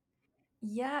fan.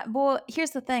 Yeah, well,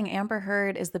 here's the thing. Amber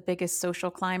Heard is the biggest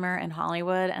social climber in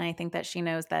Hollywood, and I think that she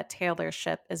knows that Taylor's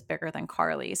ship is bigger than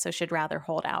Karlie, so she'd rather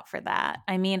hold out for that.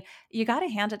 I mean, you got to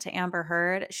hand it to Amber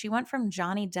Heard. She went from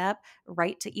Johnny Depp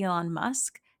right to Elon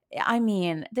Musk. I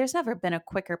mean, there's never been a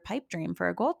quicker pipe dream for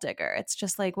a gold digger. It's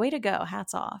just like, way to go,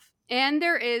 hats off. And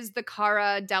there is the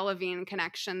Cara Delevingne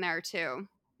connection there too.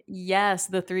 Yes,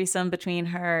 the threesome between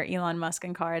her, Elon Musk,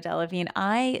 and Cara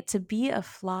Delevingne. To be a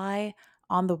fly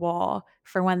on the wall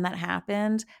for when that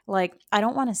happened. Like, I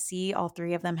don't want to see all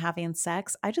 3 of them having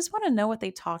sex. I just want to know what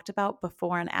they talked about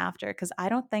before and after, because I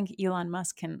don't think Elon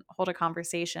Musk can hold a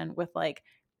conversation with like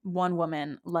one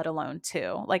woman, let alone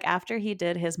 2. Like after he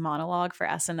did his monologue for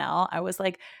SNL, I was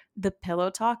like, the pillow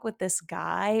talk with this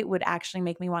guy would actually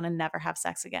make me want to never have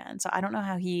sex again. So I don't know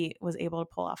how he was able to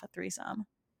pull off a threesome.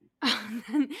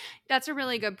 That's a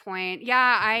really good point.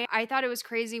 Yeah, I thought it was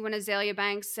crazy when Azealia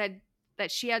Banks said that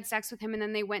she had sex with him and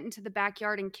then they went into the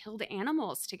backyard and killed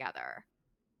animals together.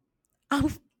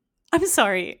 I'm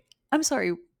sorry. I'm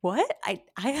sorry, what?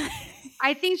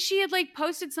 I think she had like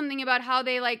posted something about how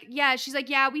they like, yeah, she's like,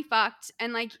 yeah, we fucked.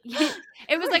 And like,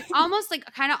 it was like almost like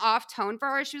kind of off tone for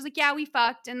her. She was like, yeah, we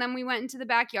fucked. And then we went into the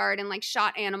backyard and like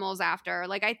shot animals after.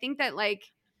 Like, I think that like,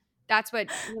 that's what,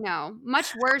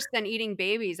 much worse than eating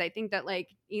babies. I think that like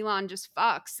Elon just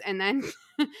fucks and then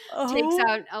takes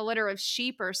out a litter of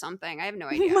sheep or something. I have no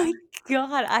idea. My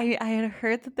God, I had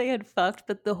heard that they had fucked,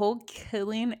 but the whole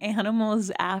killing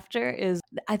animals after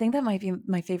I think that might be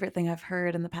my favorite thing I've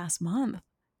heard in the past month.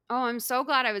 Oh, I'm so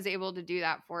glad I was able to do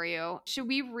that for you. Should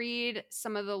we read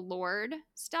some of the Lorde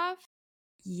stuff?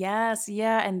 Yes,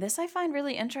 yeah. And this I find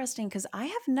really interesting because I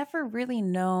have never really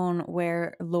known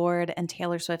where Lorde and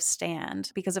Taylor Swift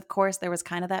stand. Because, of course, there was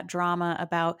kind of that drama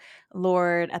about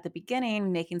Lorde at the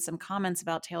beginning making some comments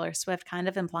about Taylor Swift, kind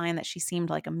of implying that she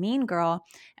seemed like a mean girl.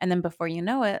 And then before you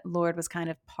know it, Lorde was kind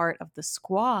of part of the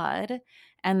squad.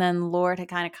 And then Lorde had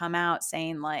kind of come out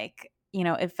saying, like,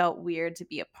 it felt weird to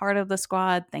be a part of the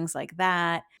squad, things like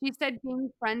that. He said being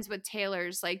friends with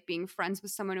Taylor's like being friends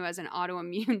with someone who has an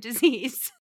autoimmune disease.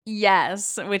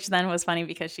 Yes, which then was funny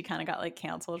because she kind of got like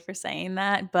canceled for saying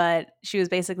that, but she was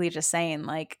basically just saying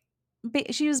like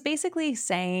she was basically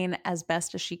saying as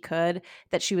best as she could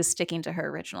that she was sticking to her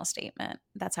original statement.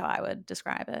 That's how I would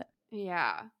describe it.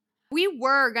 Yeah. We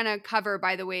were going to cover,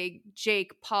 by the way,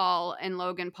 Jake Paul and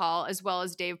Logan Paul as well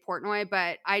as Dave Portnoy,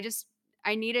 but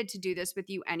I needed to do this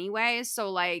with you anyway. So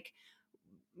like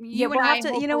we'll have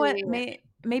to, you know what?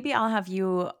 Maybe I'll have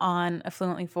you on a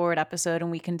Fluently Forward episode and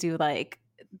we can do like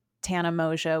Tana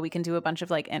Moja. We can do a bunch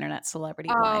of like internet celebrity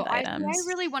blind items. I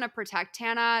really want to protect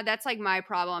Tana. That's like my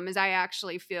problem is I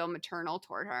actually feel maternal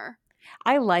toward her.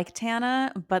 I like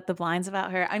Tana, but the blinds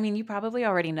about her, I mean, you probably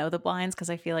already know the blinds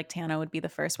because I feel like Tana would be the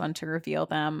first one to reveal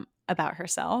them about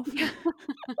herself.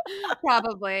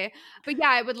 Probably. But yeah,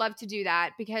 I would love to do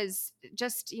that because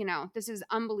just, this is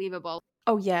unbelievable.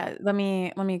 Oh yeah, let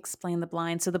me explain the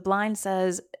blind. So the blind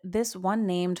says this one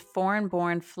named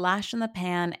foreign-born flash in the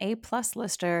pan A+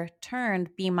 lister turned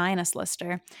B-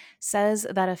 lister says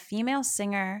that a female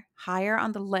singer higher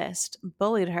on the list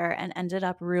bullied her and ended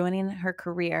up ruining her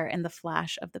career in the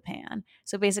flash of the pan.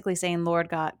 So basically saying Lorde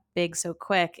got big so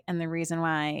quick and the reason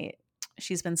why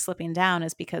she's been slipping down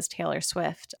is because Taylor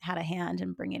Swift had a hand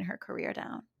in bringing her career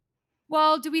down.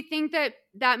 Well, do we think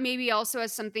that maybe also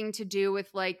has something to do with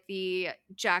like the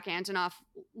Jack Antonoff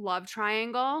love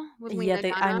triangle with Lena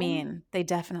Dunham? They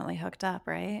definitely hooked up,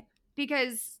 right?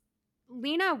 Because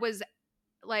Lena was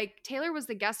like, Taylor was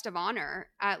the guest of honor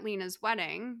at Lena's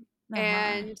wedding. Uh-huh.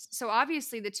 And so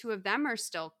obviously the two of them are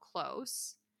still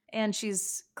close. And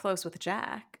she's close with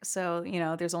Jack. So,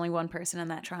 there's only one person in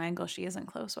that triangle she isn't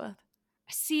close with.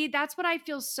 See, that's what I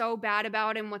feel so bad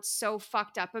about and what's so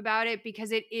fucked up about it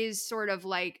because it is sort of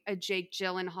like a Jake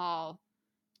Gyllenhaal,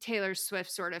 Taylor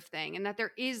Swift sort of thing and that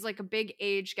there is like a big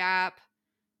age gap.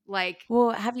 Like, well,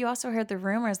 have you also heard the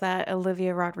rumors that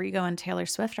Olivia Rodrigo and Taylor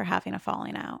Swift are having a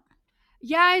falling out?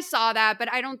 Yeah, I saw that,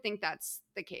 but I don't think that's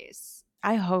the case.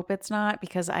 I hope it's not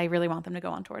because I really want them to go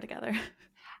on tour together.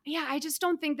 Yeah, I just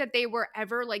don't think that they were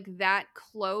ever like that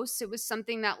close. It was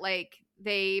something that like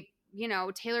they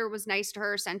Taylor was nice to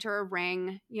her, sent her a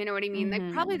ring. You know what I mean? Mm-hmm.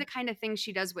 Like probably the kind of thing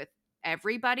she does with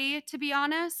everybody, to be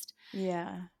honest.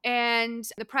 Yeah. And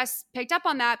the press picked up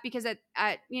on that because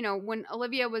at when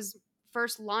Olivia was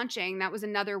first launching, that was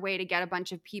another way to get a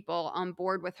bunch of people on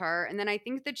board with her. And then I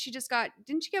think that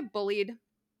didn't she get bullied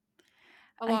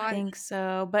a lot? I think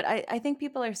so. But I think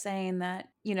people are saying that,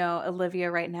 Olivia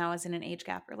right now is in an age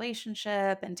gap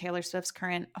relationship and Taylor Swift's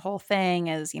current whole thing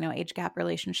is, age gap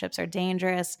relationships are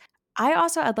dangerous.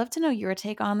 I'd love to know your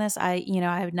take on this. I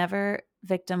would never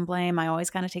victim blame. I always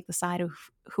kind of take the side of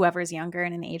whoever's younger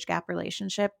in an age gap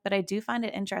relationship. But I do find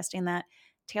it interesting that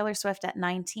Taylor Swift at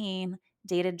 19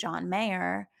 dated John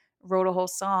Mayer, wrote a whole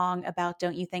song about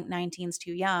don't you think 19's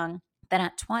too young? Then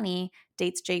at 20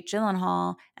 dates Jake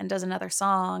Gyllenhaal and does another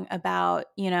song about,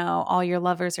 all your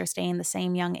lovers are staying the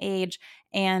same young age.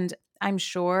 And I'm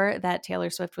sure that Taylor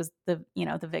Swift was the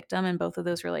victim in both of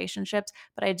those relationships.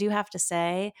 But I do have to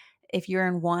say, if you're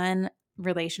in one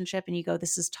relationship and you go,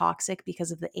 this is toxic because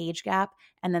of the age gap,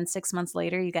 and then 6 months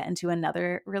later you get into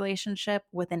another relationship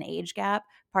with an age gap,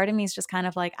 part of me is just kind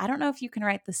of like, I don't know if you can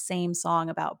write the same song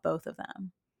about both of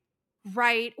them.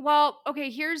 Right. Well,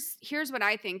 okay, here's what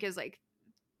I think is like,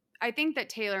 I think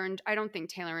that I don't think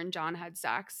Taylor and John had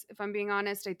sex, if I'm being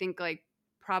honest. I think like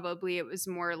probably it was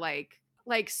more like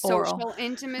social oral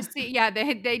intimacy. Yeah,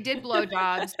 they did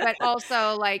blowjobs, but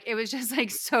also like it was just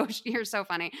like you're so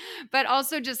funny. But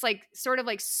also just like sort of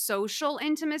like social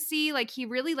intimacy. Like he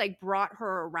really like brought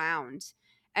her around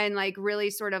and like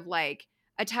really sort of like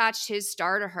attached his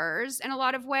star to hers in a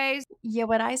lot of ways. Yeah,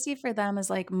 what I see for them is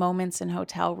like moments in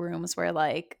hotel rooms where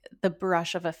like the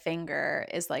brush of a finger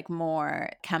is like more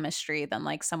chemistry than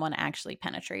like someone actually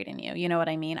penetrating you. You know what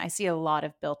I mean? I see a lot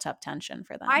of built up tension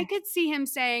for them. I could see him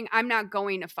saying, I'm not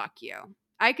going to fuck you.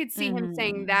 I could see him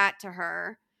saying that to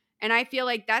her. And I feel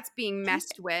like that's being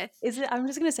messed with. Is it? I'm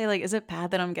just gonna say, like, is it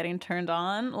bad that I'm getting turned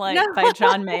on, like, No. by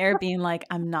John Mayer being like,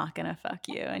 "I'm not gonna fuck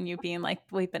you," and you being like,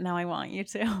 "Wait, but now I want you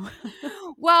to."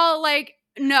 Well, like,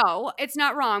 no, it's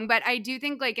not wrong, but I do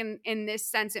think like in this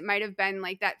sense it might have been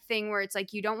like that thing where it's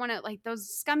like you don't want to, like those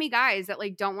scummy guys that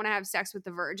like don't want to have sex with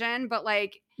the virgin, but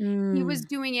like he was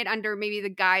doing it under maybe the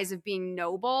guise of being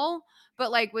noble, but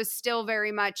like was still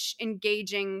very much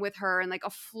engaging with her in like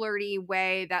a flirty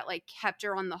way that like kept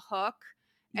her on the hook.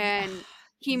 And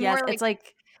he Yes, more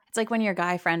like it's like when your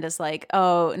guy friend is like,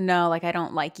 "Oh no, like I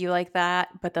don't like you like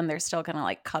that," but then they're still gonna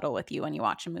like cuddle with you when you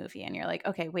watch a movie, and you're like,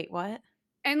 "Okay, wait, what?"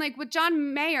 And like with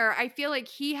John Mayer, I feel like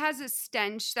he has a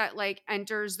stench that like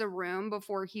enters the room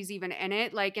before he's even in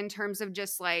it. Like in terms of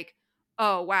just like,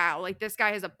 oh wow, like this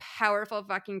guy has a powerful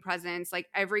fucking presence. Like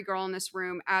every girl in this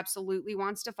room absolutely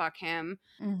wants to fuck him.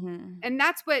 And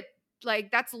that's what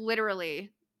like that's literally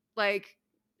like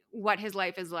what his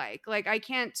life is like. Like I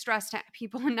can't stress to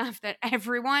people enough that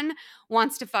everyone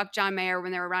wants to fuck John Mayer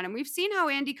when they're around him. We've seen how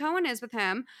Andy Cohen is with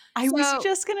him. I was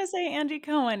just gonna say Andy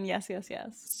Cohen. Yes, yes,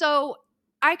 yes. So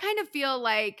I kind of feel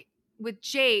like with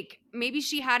Jake, maybe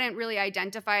she hadn't really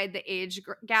identified the age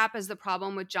gap as the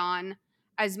problem with John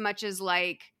as much as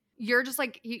like, you're just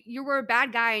like, you were a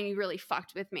bad guy and you really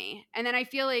fucked with me. And then I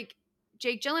feel like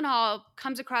Jake Gyllenhaal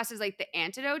comes across as like the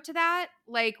antidote to that,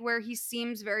 like where he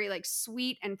seems very like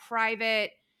sweet and private.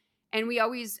 And we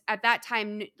always at that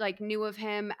time like knew of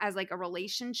him as like a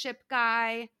relationship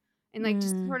guy. And like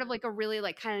just sort of like a really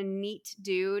like kind of neat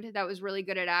dude that was really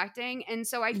good at acting. And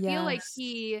so I feel like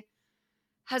he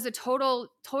has a total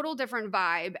different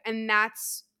vibe. And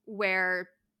that's where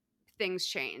things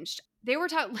changed. They were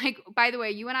like, by the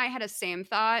way, you and I had a same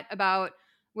thought about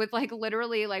with like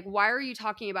literally like, why are you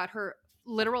talking about her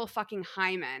literal fucking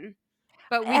hymen?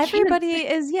 But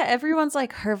everyone's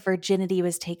like, her virginity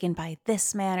was taken by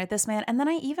this man or this man. And then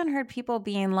I even heard people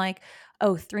being like,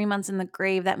 oh, 3 months in the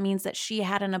grave, that means that she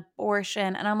had an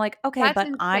abortion. And I'm like, okay, that's but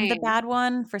insane. I'm the bad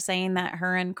one for saying that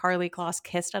her and Karlie Kloss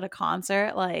kissed at a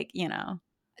concert. Like, you know.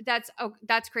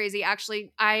 That's crazy.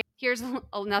 Actually, here's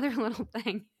another little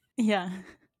thing. Yeah.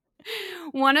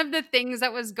 One of the things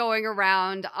that was going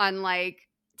around on like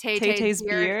Tay-Tay's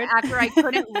beard after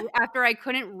I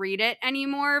couldn't read it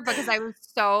anymore because I was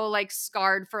so like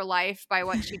scarred for life by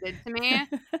what she did to me,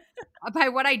 by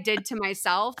what I did to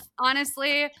myself.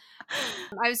 Honestly,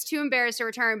 I was too embarrassed to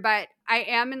return, but I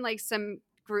am in like some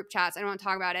group chats. I don't want to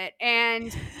talk about it.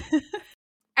 And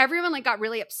everyone like got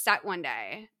really upset one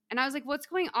day. And I was like, what's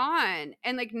going on?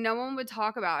 And like no one would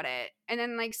talk about it. And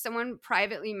then like someone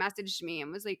privately messaged me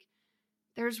and was like,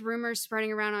 there's rumors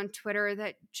spreading around on Twitter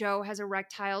that Joe has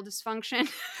erectile dysfunction.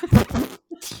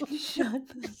 Shut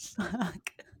the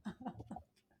fuck.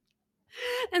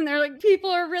 And they're like, people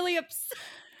are really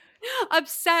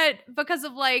upset because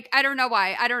of like, I don't know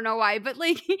why, but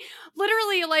like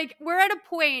literally like we're at a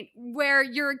point where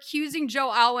you're accusing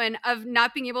Joe Alwyn of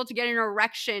not being able to get an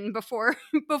erection before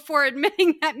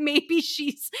admitting that maybe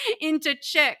she's into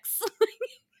chicks.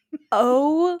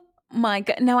 Oh my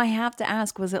God. Now I have to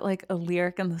ask, was it like a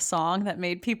lyric in the song that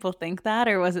made people think that,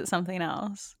 or was it something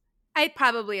else?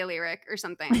 Probably a lyric or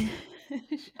something.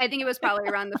 I think it was probably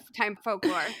around the time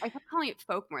folklore. I kept calling it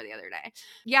folkmore the other day.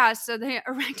 Yeah, so the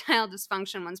erectile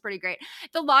dysfunction one's pretty great.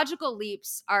 The logical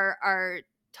leaps are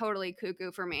totally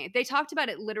cuckoo for me. They talked about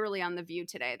it literally on The View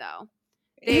today, though.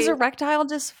 His erectile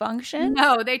dysfunction?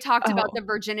 No, they talked about the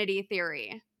virginity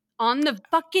theory on The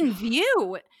fucking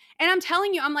View. And I'm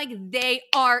telling you, I'm like, they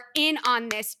are in on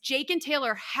this. Jake and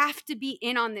Taylor have to be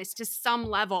in on this to some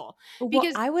level.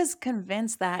 Because I was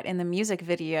convinced that in the music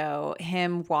video,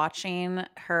 him watching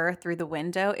her through the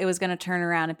window, it was going to turn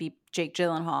around and be Jake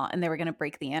Gyllenhaal and they were going to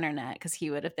break the internet because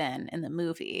he would have been in the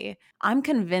movie. I'm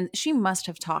convinced she must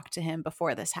have talked to him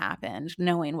before this happened,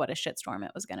 knowing what a shitstorm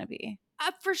it was going to be.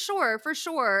 For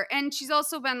sure. And she's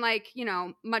also been like, you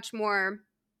know, much more,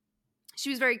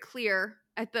 she was very clear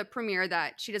at the premiere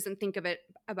that she doesn't think of it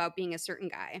about being a certain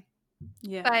guy.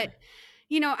 Yeah. But,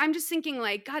 you know, I'm just thinking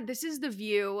like, God, this is The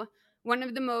View, one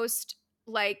of the most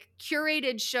like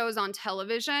curated shows on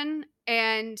television,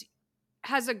 and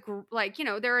has like, you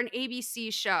know, they're an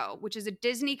ABC show, which is a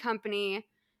Disney company,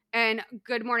 and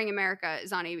Good Morning America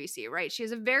is on ABC, right? She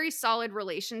has a very solid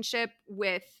relationship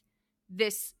with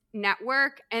this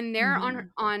network, and they're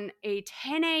on a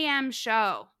 10 a.m.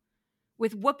 show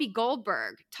with Whoopi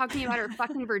Goldberg talking about her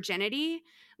fucking virginity.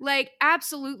 Like,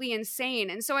 absolutely insane.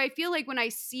 And so I feel like when I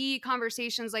see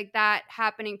conversations like that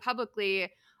happening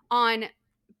publicly on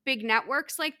big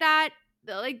networks like that,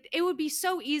 like, it would be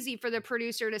so easy for the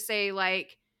producer to say,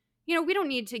 like, you know, we don't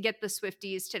need to get the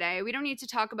Swifties today. We don't need to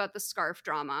talk about the scarf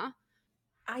drama.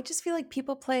 I just feel like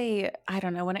people play, I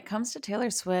don't know, when it comes to Taylor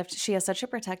Swift, she has such a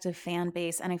protective fan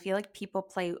base. And I feel like people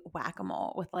play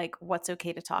whack-a-mole with like what's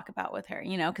okay to talk about with her,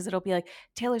 you know, because it'll be like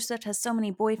Taylor Swift has so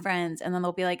many boyfriends. And then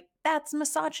they'll be like, that's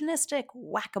misogynistic,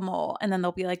 whack-a-mole. And then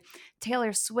they'll be like,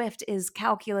 Taylor Swift is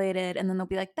calculated. And then they'll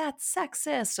be like, that's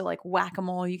sexist. So like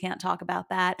whack-a-mole, you can't talk about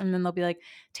that. And then they'll be like,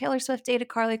 Taylor Swift dated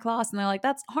Karlie Kloss. And they're like,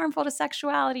 that's harmful to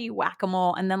sexuality,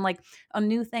 whack-a-mole. And then like a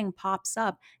new thing pops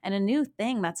up, and a new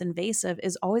thing that's invasive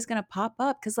is always going to pop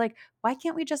up. Because like, why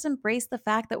can't we just embrace the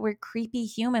fact that we're creepy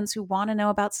humans who want to know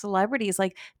about celebrities?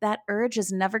 Like, that urge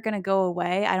is never going to go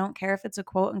away. I don't care if it's a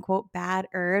quote unquote bad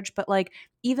urge, but like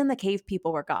even the cave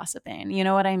people were gossiping. You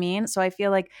know what I mean? So I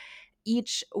feel like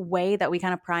each way that we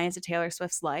kind of pry into Taylor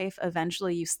Swift's life,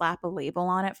 eventually you slap a label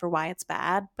on it for why it's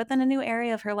bad. But then a new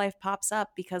area of her life pops up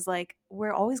because like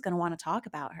we're always going to want to talk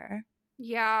about her.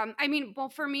 Yeah. I mean, well,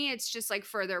 for me, it's just like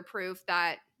further proof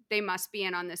that they must be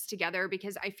in on this together,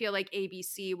 because I feel like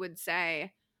ABC would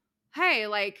say, hey,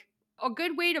 like a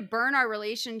good way to burn our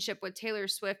relationship with Taylor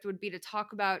Swift would be to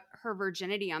talk about her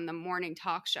virginity on the morning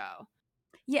talk show.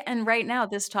 Yeah. And right now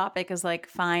this topic is like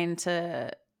fine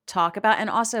to talk about. And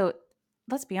also,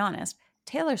 let's be honest,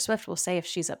 Taylor Swift will say if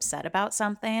she's upset about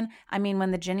something. I mean,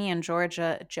 when the Ginny and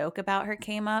Georgia joke about her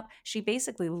came up, she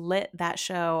basically lit that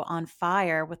show on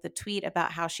fire with a tweet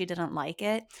about how she didn't like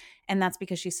it. And that's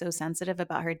because she's so sensitive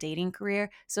about her dating career.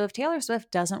 So if Taylor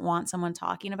Swift doesn't want someone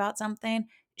talking about something,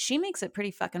 she makes it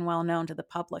pretty fucking well known to the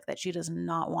public that she does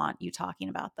not want you talking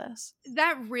about this.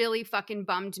 That really fucking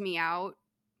bummed me out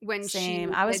when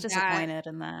Same. I was disappointed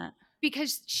in that.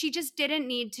 Because she just didn't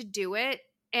need to do it.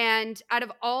 And out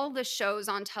of all the shows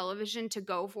on television to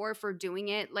go for doing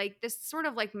it, like this sort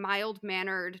of like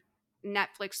mild-mannered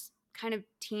Netflix kind of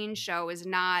teen show is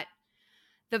not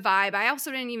the vibe. I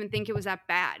also didn't even think it was that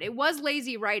bad. It was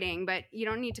lazy writing, but you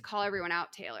don't need to call everyone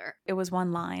out, Taylor. It was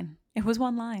one line. It was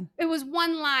one line. It was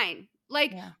one line.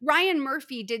 Like, yeah. Ryan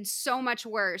Murphy did so much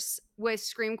worse with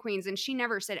Scream Queens, and she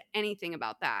never said anything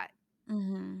about that.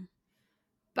 Mm-hmm.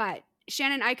 But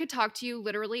Shannon, I could talk to you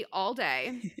literally all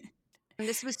day. And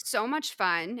this was so much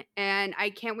fun, and I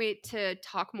can't wait to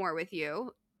talk more with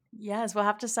you. Yes, we'll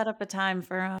have to set up a time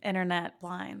for internet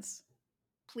blinds.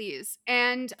 Please.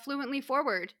 And Fluently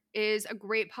Forward is a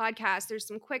great podcast. There's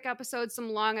some quick episodes,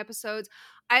 some long episodes.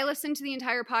 I listened to the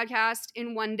entire podcast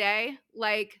in one day,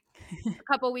 like a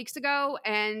couple weeks ago,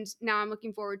 and now I'm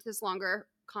looking forward to this longer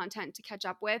content to catch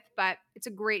up with, but it's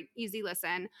a great, easy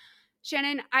listen.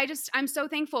 Shannon, I'm so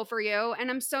thankful for you,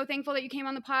 and I'm so thankful that you came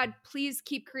on the pod. Please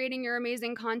keep creating your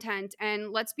amazing content,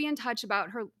 and let's be in touch about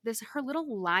her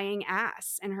little lying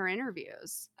ass and her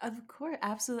interviews. Of course,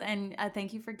 absolutely. And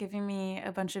thank you for giving me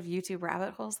a bunch of YouTube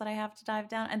rabbit holes that I have to dive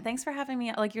down. And thanks for having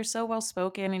me. Like, you're so well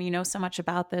spoken, and you know so much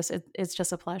about this. It's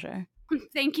just a pleasure.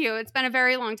 Thank you. It's been a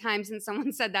very long time since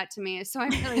someone said that to me, so I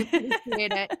really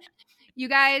appreciate it. You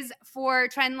guys, for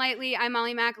Trend Lightly, I'm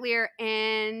Molly McAleer,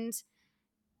 and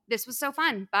this was so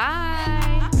fun. Bye.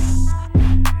 Yeah.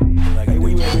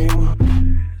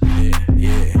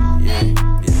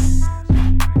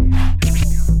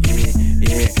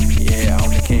 I'm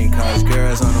the king, cause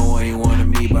girls on the one you wanna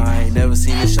meet, but I ain't never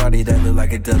seen a shawty that look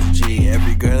like a Delta G.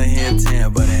 Every girl in here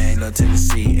 10, but it ain't no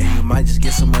Tennessee. And you might just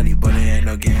get some money, but it ain't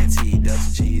no guarantee.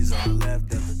 Delta G's on the left,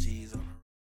 Delta G's on the right.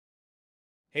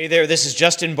 Hey there, this is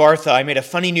Justin Bartha. I made a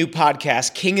funny new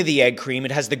podcast, King of the Egg Cream.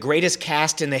 It has the greatest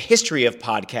cast in the history of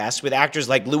podcasts with actors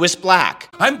like Louis Black.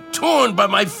 I'm torn by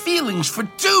my feelings for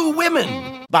two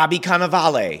women. Bobby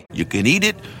Cannavale. You can eat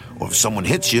it, or if someone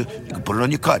hits you, you can put it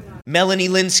on your cut. Melanie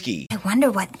Linsky. I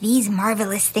wonder what these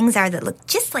marvelous things are that look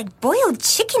just like boiled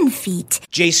chicken feet.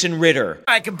 Jason Ritter.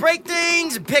 I can break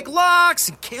things and pick locks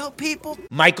and kill people.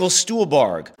 Michael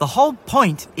Stuhlbarg. The whole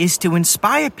point is to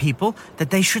inspire people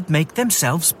that they should make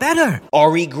themselves better.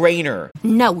 Ari Grainer.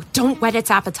 No, don't whet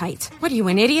its appetite. What are you,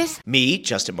 an idiot? Me,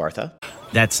 Justin Bartha.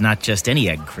 That's not just any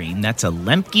egg cream, that's a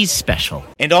Lemke's special.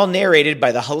 And all narrated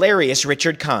by the hilarious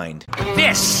Richard Kind.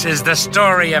 This is the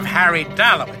story of Harry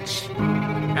Dalowitz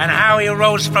and how he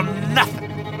rose from nothing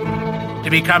to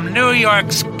become New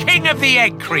York's King of the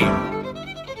Egg Cream.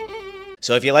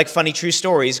 So if you like funny true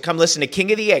stories, come listen to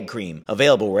King of the Egg Cream,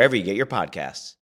 available wherever you get your podcasts.